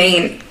 I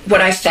mean,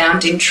 what I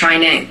found in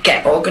trying to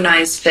get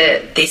organised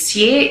for this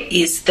year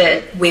is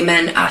that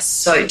women are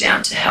so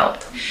down to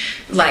help.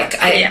 Like,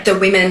 the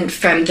women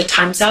from the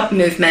Time's Up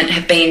movement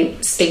have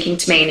been speaking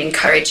to me and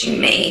encouraging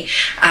me.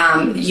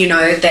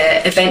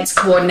 The events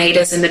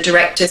coordinators and the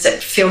directors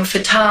at Film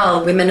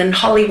Fatale, Women in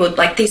Hollywood,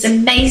 like these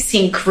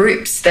amazing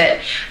groups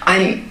that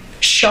I'm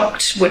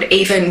shocked would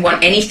even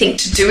want anything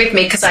to do with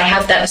me because I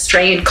have that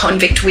Australian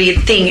convict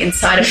weird thing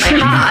inside of my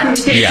heart.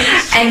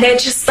 And they're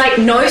just like,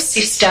 no,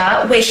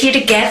 sister, we're here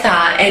together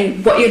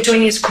and what you're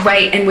doing is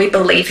great and we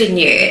believe in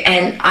you.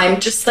 And I'm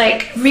just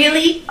like,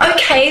 really?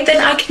 Okay, then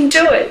I can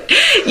do it.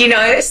 You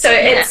know, so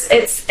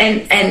it's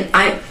and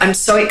I'm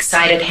so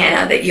excited,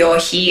 Hannah, that you're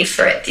here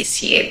for it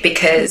this year,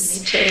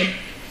 because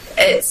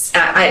it's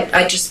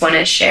I just want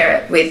to share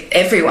it with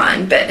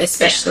everyone, but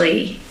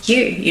especially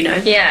you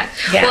know.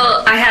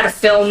 Well, I had a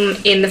film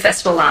in the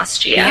festival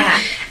last year,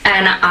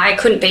 and I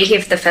couldn't be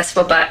here for the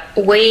festival, but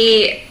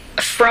we,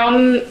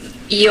 from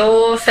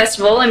your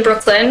festival in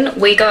Brooklyn,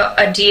 we got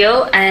a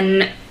deal,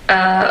 and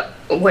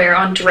we're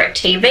on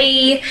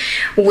DirecTV.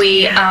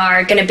 We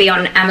are going to be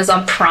on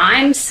Amazon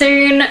Prime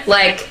soon.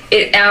 Like,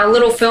 our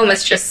little film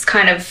has just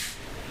kind of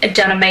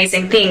done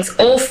amazing things,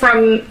 all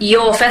from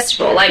your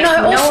festival. Like,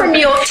 all from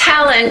your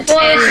talent.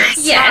 Well,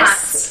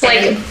 yes,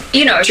 like,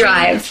 you know,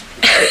 drive.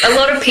 A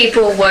lot of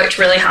people worked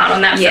really hard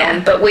on that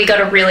film, but we got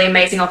a really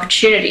amazing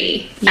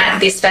opportunity at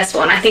this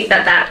festival, and I think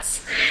that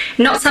that's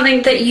not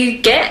something that you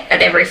get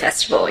at every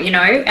festival. You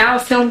know, our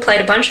film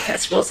played a bunch of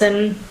festivals,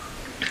 and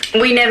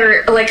we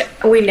never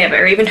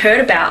even heard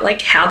about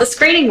like how the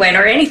screening went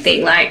or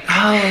anything. Like,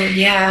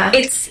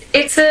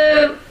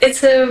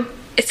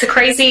 it's a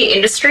crazy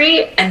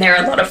industry, and there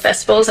are a lot of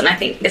festivals, and I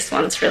think this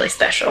one's really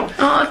special.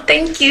 Oh,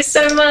 thank you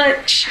so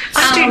much.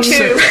 I do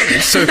too.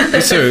 So,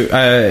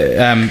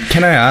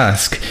 can I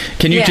ask?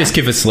 Can you just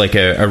give us like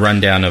a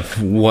rundown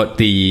of what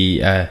the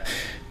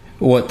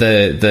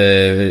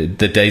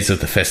days of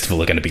the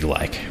festival are going to be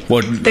like?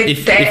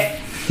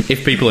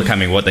 If people are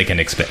coming, what they can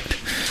expect?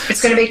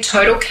 It's going to be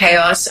total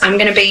chaos. I'm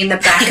going to be in the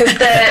back of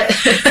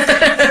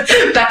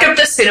the back of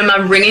the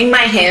cinema, wringing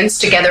my hands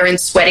together and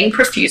sweating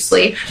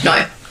profusely.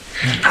 No.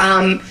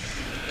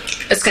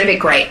 It's going to be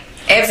great.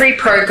 Every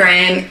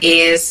program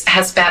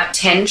has about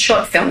 10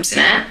 short films in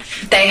it.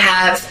 They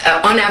have,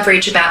 on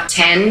average, about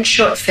 10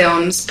 short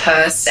films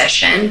per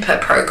session, per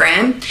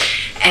program.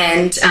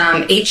 And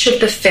each of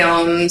the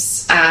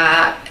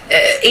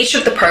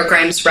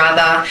programs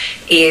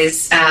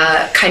is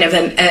kind of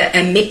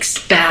a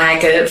mixed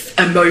bag of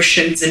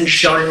emotions and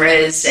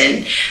genres,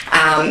 and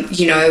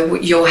you know,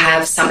 you'll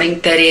have something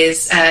that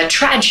is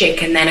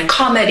tragic, and then a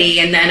comedy,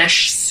 and then a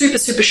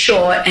super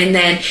short, and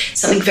then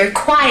something very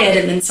quiet,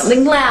 and then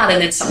something loud,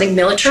 and then something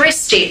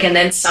militaristic, and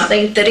then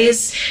something that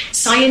is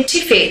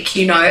scientific.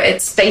 You know,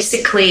 it's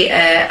basically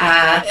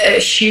a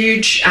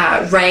huge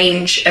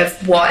range of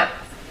what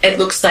it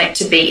looks like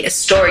to be a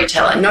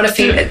storyteller, not a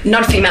female,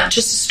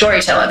 just a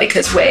storyteller,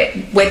 because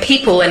we're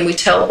people, and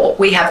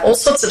we have all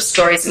sorts of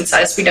stories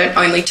inside us. We don't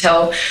only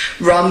tell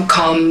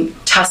rom-com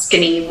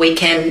Tuscany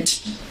weekend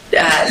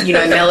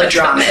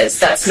melodramas.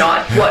 That's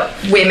not what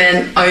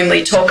women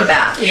only talk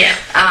about.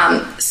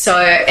 So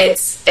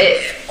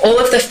all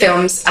of the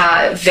films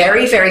are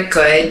very, very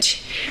good.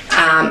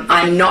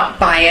 I'm not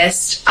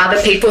biased.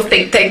 Other people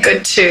think they're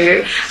good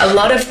too. A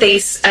lot of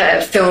these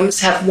films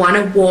have won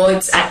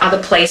awards at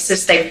other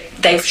places.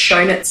 They've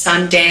shown at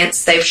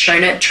Sundance. They've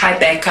shown at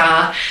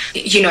Tribeca.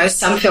 You know,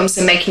 some films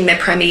are making their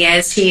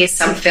premieres here.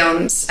 Some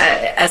films,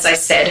 as I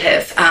said,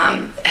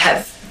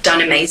 have done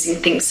amazing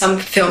things. Some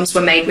films were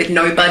made with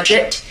no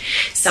budget.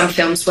 Some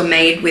films were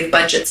made with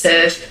budgets of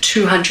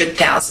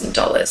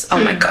 $200,000.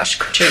 Oh my gosh,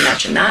 could you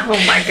imagine that? Oh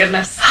my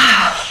goodness.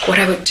 What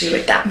I would do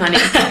with that money.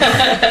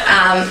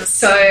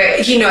 So,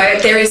 you know,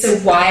 there is a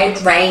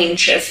wide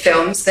range of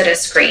films that are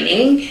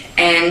screening,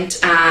 and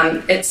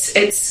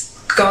it's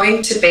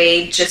going to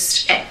be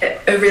just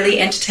a really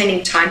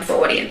entertaining time for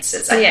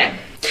audiences.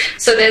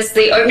 So there's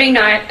the opening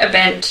night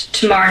event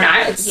tomorrow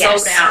night. It's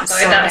sold out.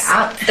 So that's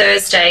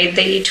Thursday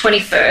the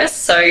 21st.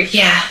 So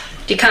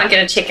you can't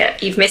get a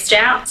ticket. You've missed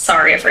out.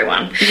 Sorry,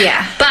 everyone.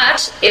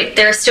 But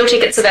there are still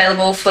tickets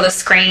available for the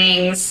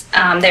screenings.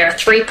 There are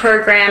 3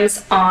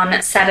 programs on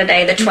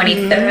Saturday the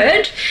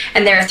 23rd,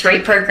 and there are 3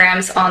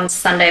 programs on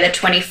Sunday the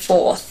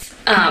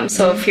 24th.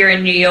 So if you're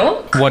in New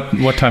York...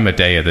 What time of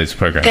day are those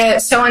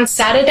programs? So on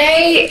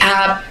Saturday...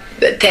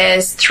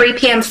 there's 3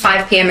 p.m.,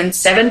 5 p.m. and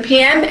 7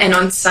 p.m. And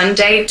on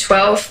Sunday,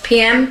 12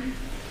 p.m.,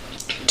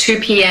 2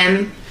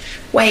 p.m.,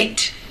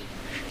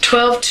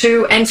 12,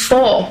 2 and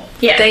 4.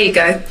 There you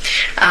go.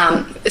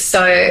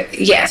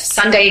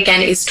 Sunday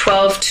again is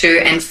 12, 2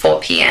 and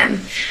 4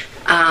 p.m.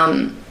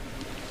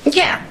 It's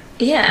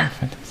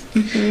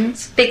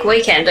a big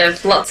weekend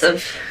of lots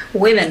of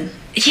women.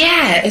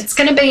 Yeah, it's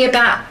going to be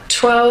about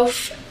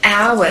 12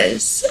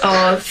 hours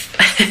of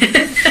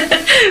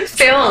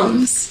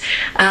films.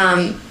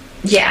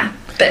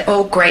 But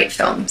all great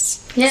films.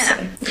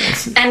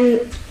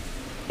 And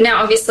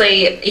now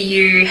obviously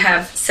you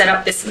have set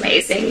up this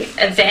amazing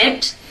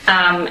event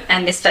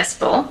and this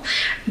festival,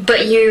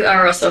 but you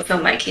are also a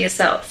filmmaker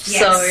yourself.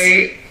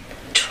 So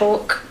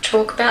talk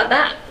about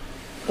that.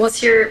 What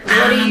do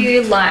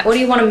you like? What do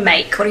you want to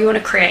make? What do you want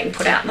to create and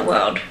put out in the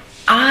world?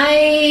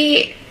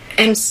 I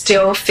am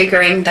still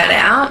figuring that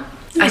out,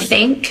 I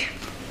think.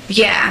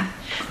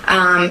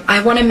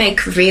 I want to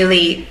make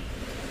really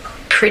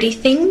pretty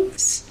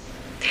things.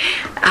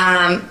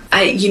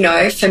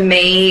 For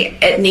me,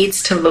 it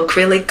needs to look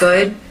really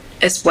good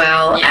as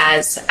well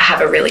as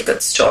have a really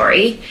good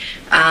story.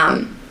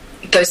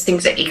 Those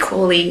things are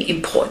equally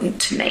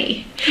important to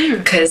me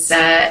because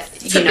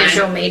it's a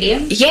visual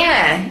medium.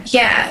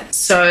 Yeah.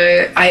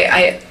 So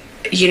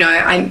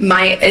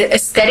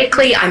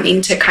aesthetically, I'm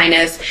into kind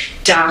of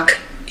dark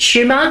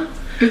humor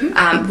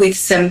with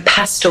some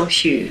pastel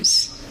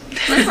hues.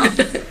 Wow.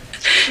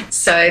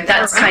 So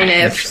that's that's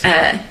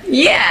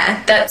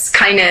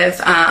kind of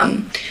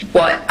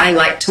what I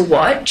like to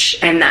watch,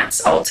 and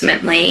that's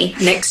ultimately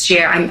next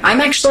year.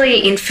 I'm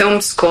actually in film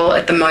school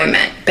at the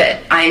moment, but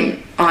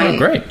I'm on. Oh,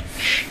 great.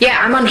 Yeah,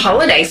 I'm on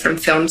holiday from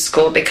film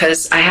school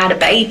because I had a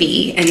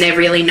baby, and they're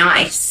really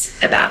nice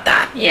about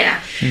that.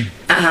 Yeah.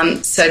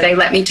 So they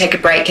let me take a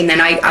break, and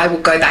then I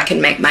will go back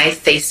and make my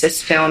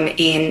thesis film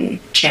in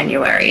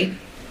January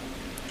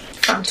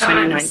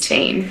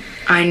 2019.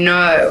 I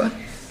know.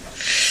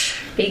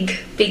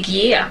 Big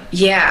year.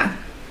 Yeah.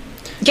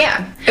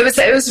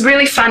 It was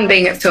really fun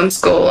being at film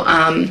school.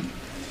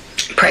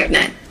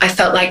 Pregnant. I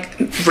felt like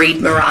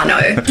Reed Morano.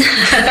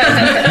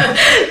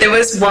 There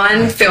was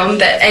one film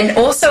that, and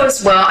also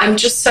as well, I'm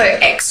just so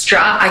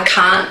extra. I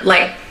can't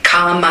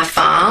calm my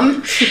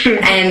farm.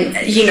 And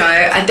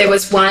there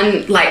was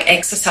one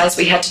exercise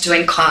we had to do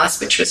in class,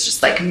 which was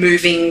just a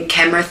moving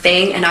camera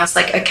thing, and I was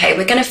like, okay,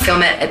 we're going to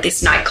film it at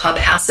this nightclub,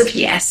 House of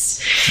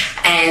Yes,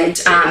 and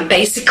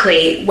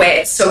basically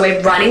we're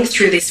running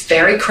through this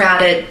very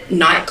crowded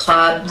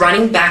nightclub,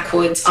 running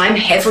backwards. I'm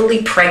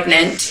heavily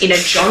pregnant in a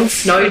Jon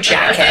Snow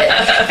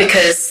jacket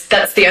because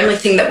that's the only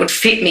thing that would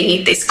fit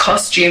me, this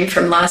costume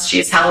from last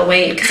year's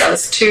Halloween, because I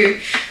was too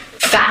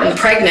fat and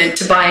pregnant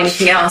to buy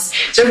anything else.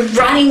 So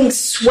running,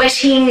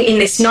 sweating in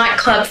this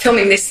nightclub,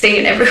 filming this thing,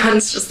 and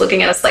everyone's just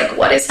looking at us like,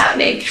 what is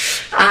happening?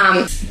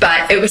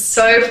 But it was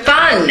so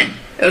fun.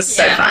 It was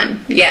so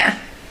fun. Yeah.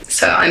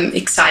 So I'm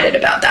excited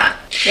about that.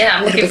 Yeah,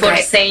 I'm looking forward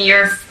to seeing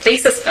your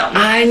thesis film.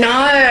 I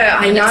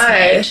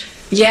know.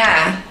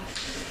 Yeah.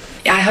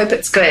 I hope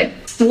it's good.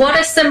 What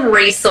are some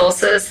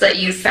resources that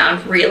you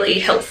found really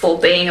helpful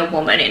being a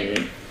woman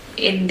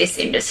in this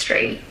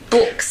industry?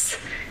 Books,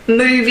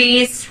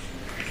 movies?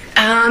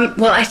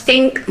 Well, I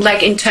think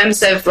in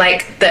terms of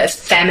the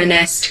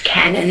feminist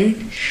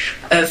canon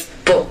of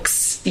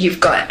books, you've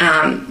got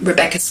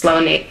Rebecca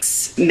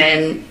Slownick's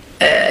Men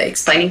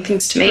Explaining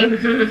Things to Me.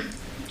 Mm-hmm.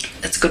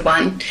 That's a good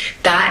one.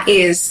 That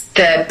is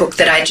the book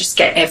that I just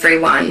get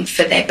everyone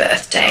for their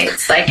birthday.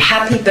 It's like,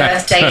 happy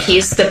birthday,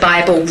 here's the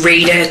Bible,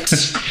 read it.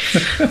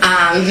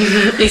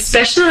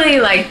 Especially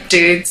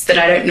dudes that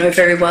I don't know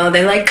very well.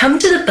 They're like, come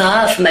to the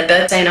bar for my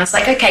birthday. And I was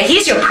like, okay,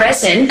 here's your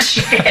present.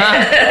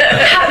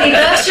 Happy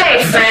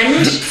birthday,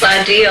 friend. It's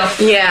ideal.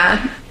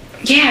 Yeah.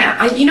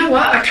 You know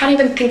what? I can't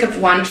even think of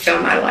one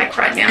film I like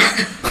right now.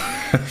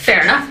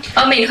 Fair enough.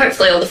 I mean,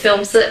 hopefully all the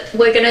films that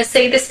we're going to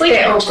see this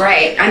weekend. They're all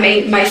great. I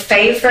mean, my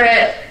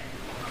favourite...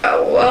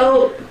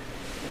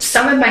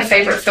 some of my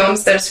favourite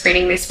films that are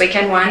screening this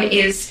weekend, one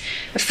is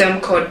a film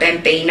called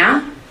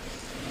Bambina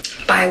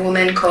by a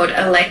woman called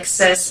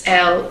Alexis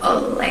L.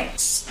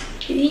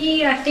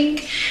 Alexi, I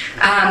think.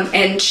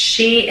 And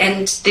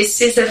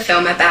this is a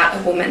film about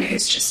a woman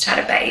who's just had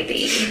a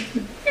baby.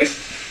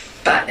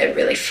 But it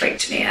really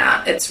freaked me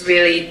out. It's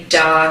really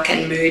dark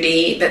and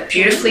moody, but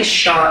beautifully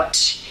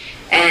shot.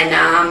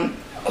 And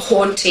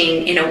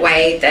haunting in a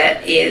way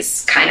that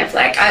is kind of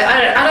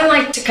I don't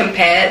like to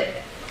compare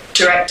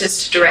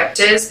directors to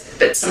directors,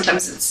 but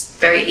sometimes it's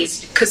very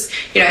easy because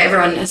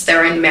everyone has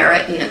their own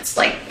merit, and it's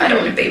I don't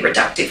want to be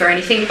reductive or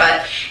anything,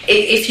 but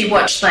if you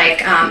watch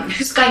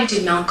who's the guy who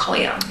did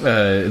Melancholia?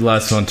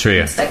 Lars von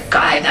Trier. It's that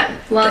guy that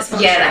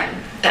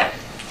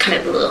kind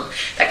of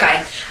that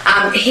guy.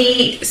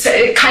 He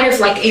kind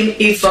of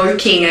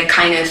evoking a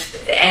kind of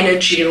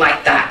energy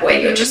like that, where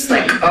you're just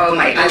oh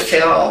my, I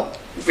feel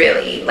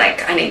really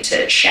I need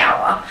to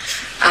shower.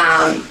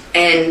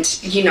 And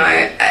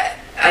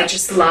I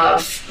just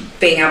love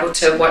being able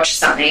to watch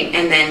something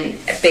and then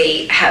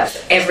have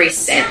every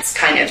sense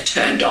kind of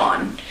turned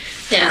on.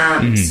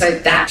 Yeah. So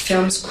that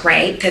film's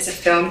great. There's a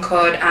film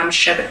called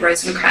Sherbet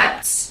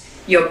Rosenkranz,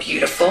 You're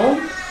Beautiful.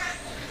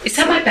 Is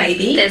that my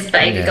baby? There's a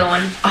baby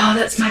going. Oh,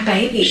 that's my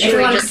baby.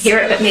 Everyone can hear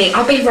it but me.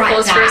 I'll be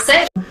right back. For a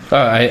sec.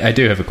 I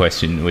do have a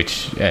question,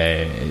 which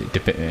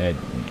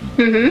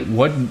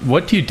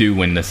what do you do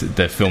when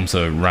the films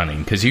are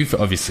running? Because you've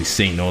obviously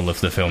seen all of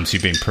the films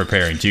you've been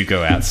preparing. Do you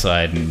go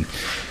outside and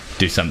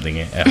do something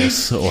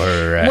else,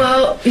 or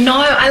well, no,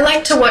 I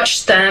like to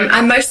watch them.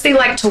 I mostly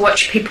like to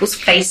watch people's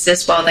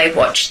faces while they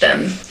watch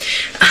them.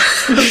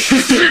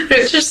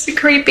 It's just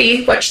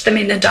creepy, watch them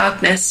in the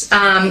darkness,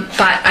 but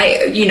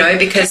I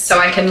because so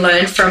I can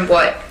learn from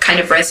what kind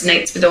of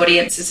resonates with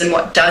audiences and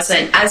what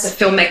doesn't, as a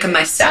filmmaker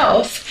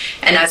myself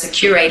and as a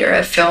curator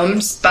of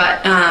films.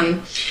 But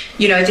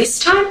this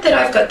time that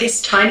I've got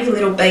this tiny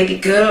little baby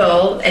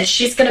girl, and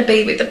she's going to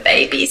be with a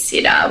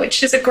babysitter,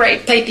 which is a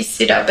great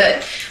babysitter,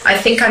 but I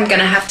think I'm going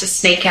to have to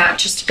sneak out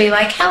just to be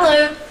like,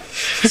 hello,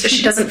 so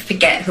she doesn't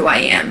forget who I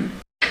am.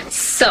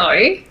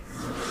 So,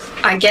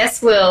 I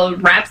guess we'll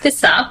wrap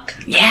this up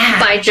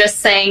by just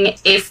saying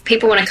if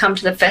people want to come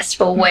to the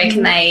festival, where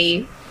can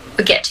they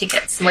get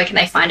tickets and where can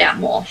they find out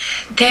more?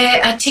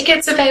 There are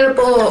tickets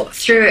available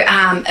through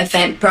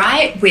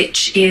Eventbrite,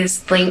 which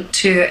is linked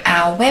to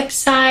our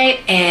website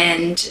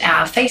and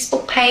our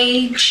Facebook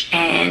page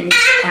and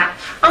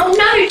oh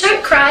no,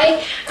 don't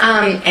cry,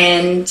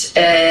 and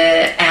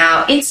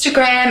our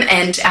Instagram,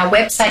 and our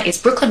website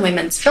is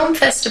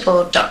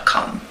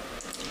brooklynwomensfilmfestival.com.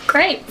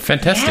 Great.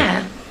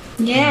 Fantastic.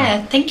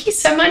 Yeah, thank you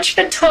so much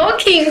for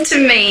talking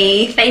to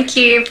me. Thank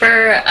you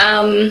for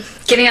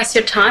giving us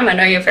your time. I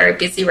know you're very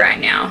busy right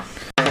now.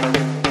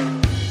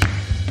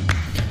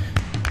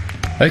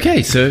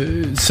 Okay, so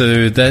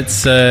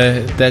that's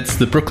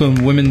the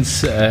Brooklyn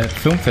Women's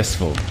Film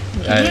Festival.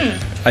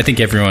 I think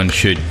everyone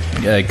should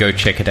go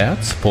check it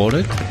out, support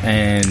it,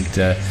 and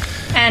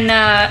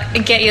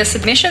get your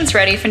submissions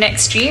ready for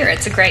next year.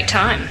 It's a great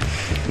time.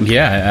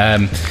 Yeah,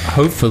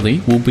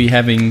 hopefully we'll be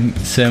having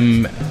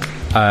some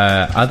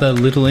other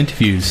little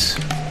interviews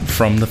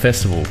from the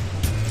festival.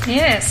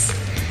 Yes,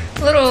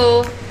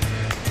 little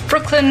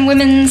Brooklyn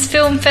Women's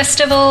Film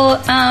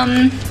Festival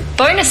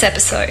bonus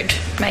episode,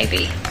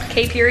 maybe.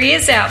 Keep your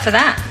ears out for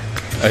that.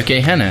 Okay,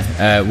 Hannah,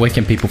 where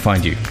can people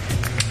find you?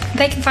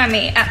 They can find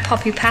me at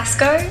Poppy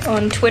Pascoe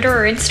on Twitter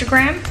or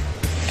Instagram.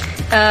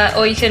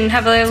 Or you can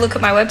have a look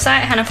at my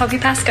website,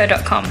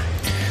 hannahpoppypascoe.com.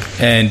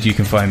 And you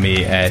can find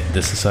me at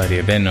The Society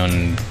of Ben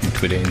on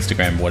Twitter,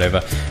 Instagram,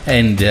 whatever.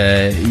 And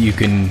you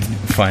can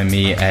find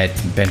me at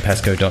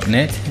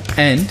benpascoe.net.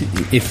 And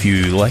if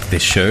you like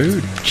this show,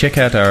 check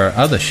out our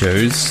other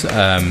shows.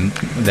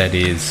 That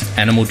is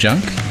Animal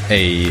Junk,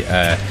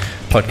 a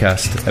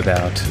podcast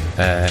about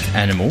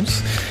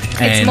animals.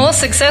 It's more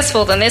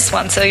successful than this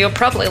one, so you'll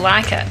probably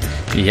like it.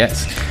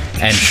 Yes.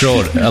 And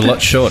short, a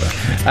lot shorter,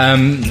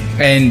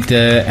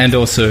 and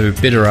also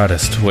Bitter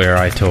Artist, where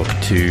I talk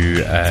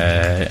to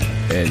a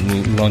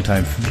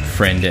longtime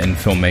friend and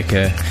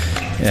filmmaker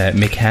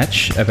Mick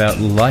Hatch about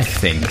life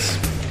things.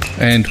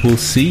 And we'll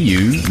see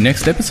you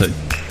next episode.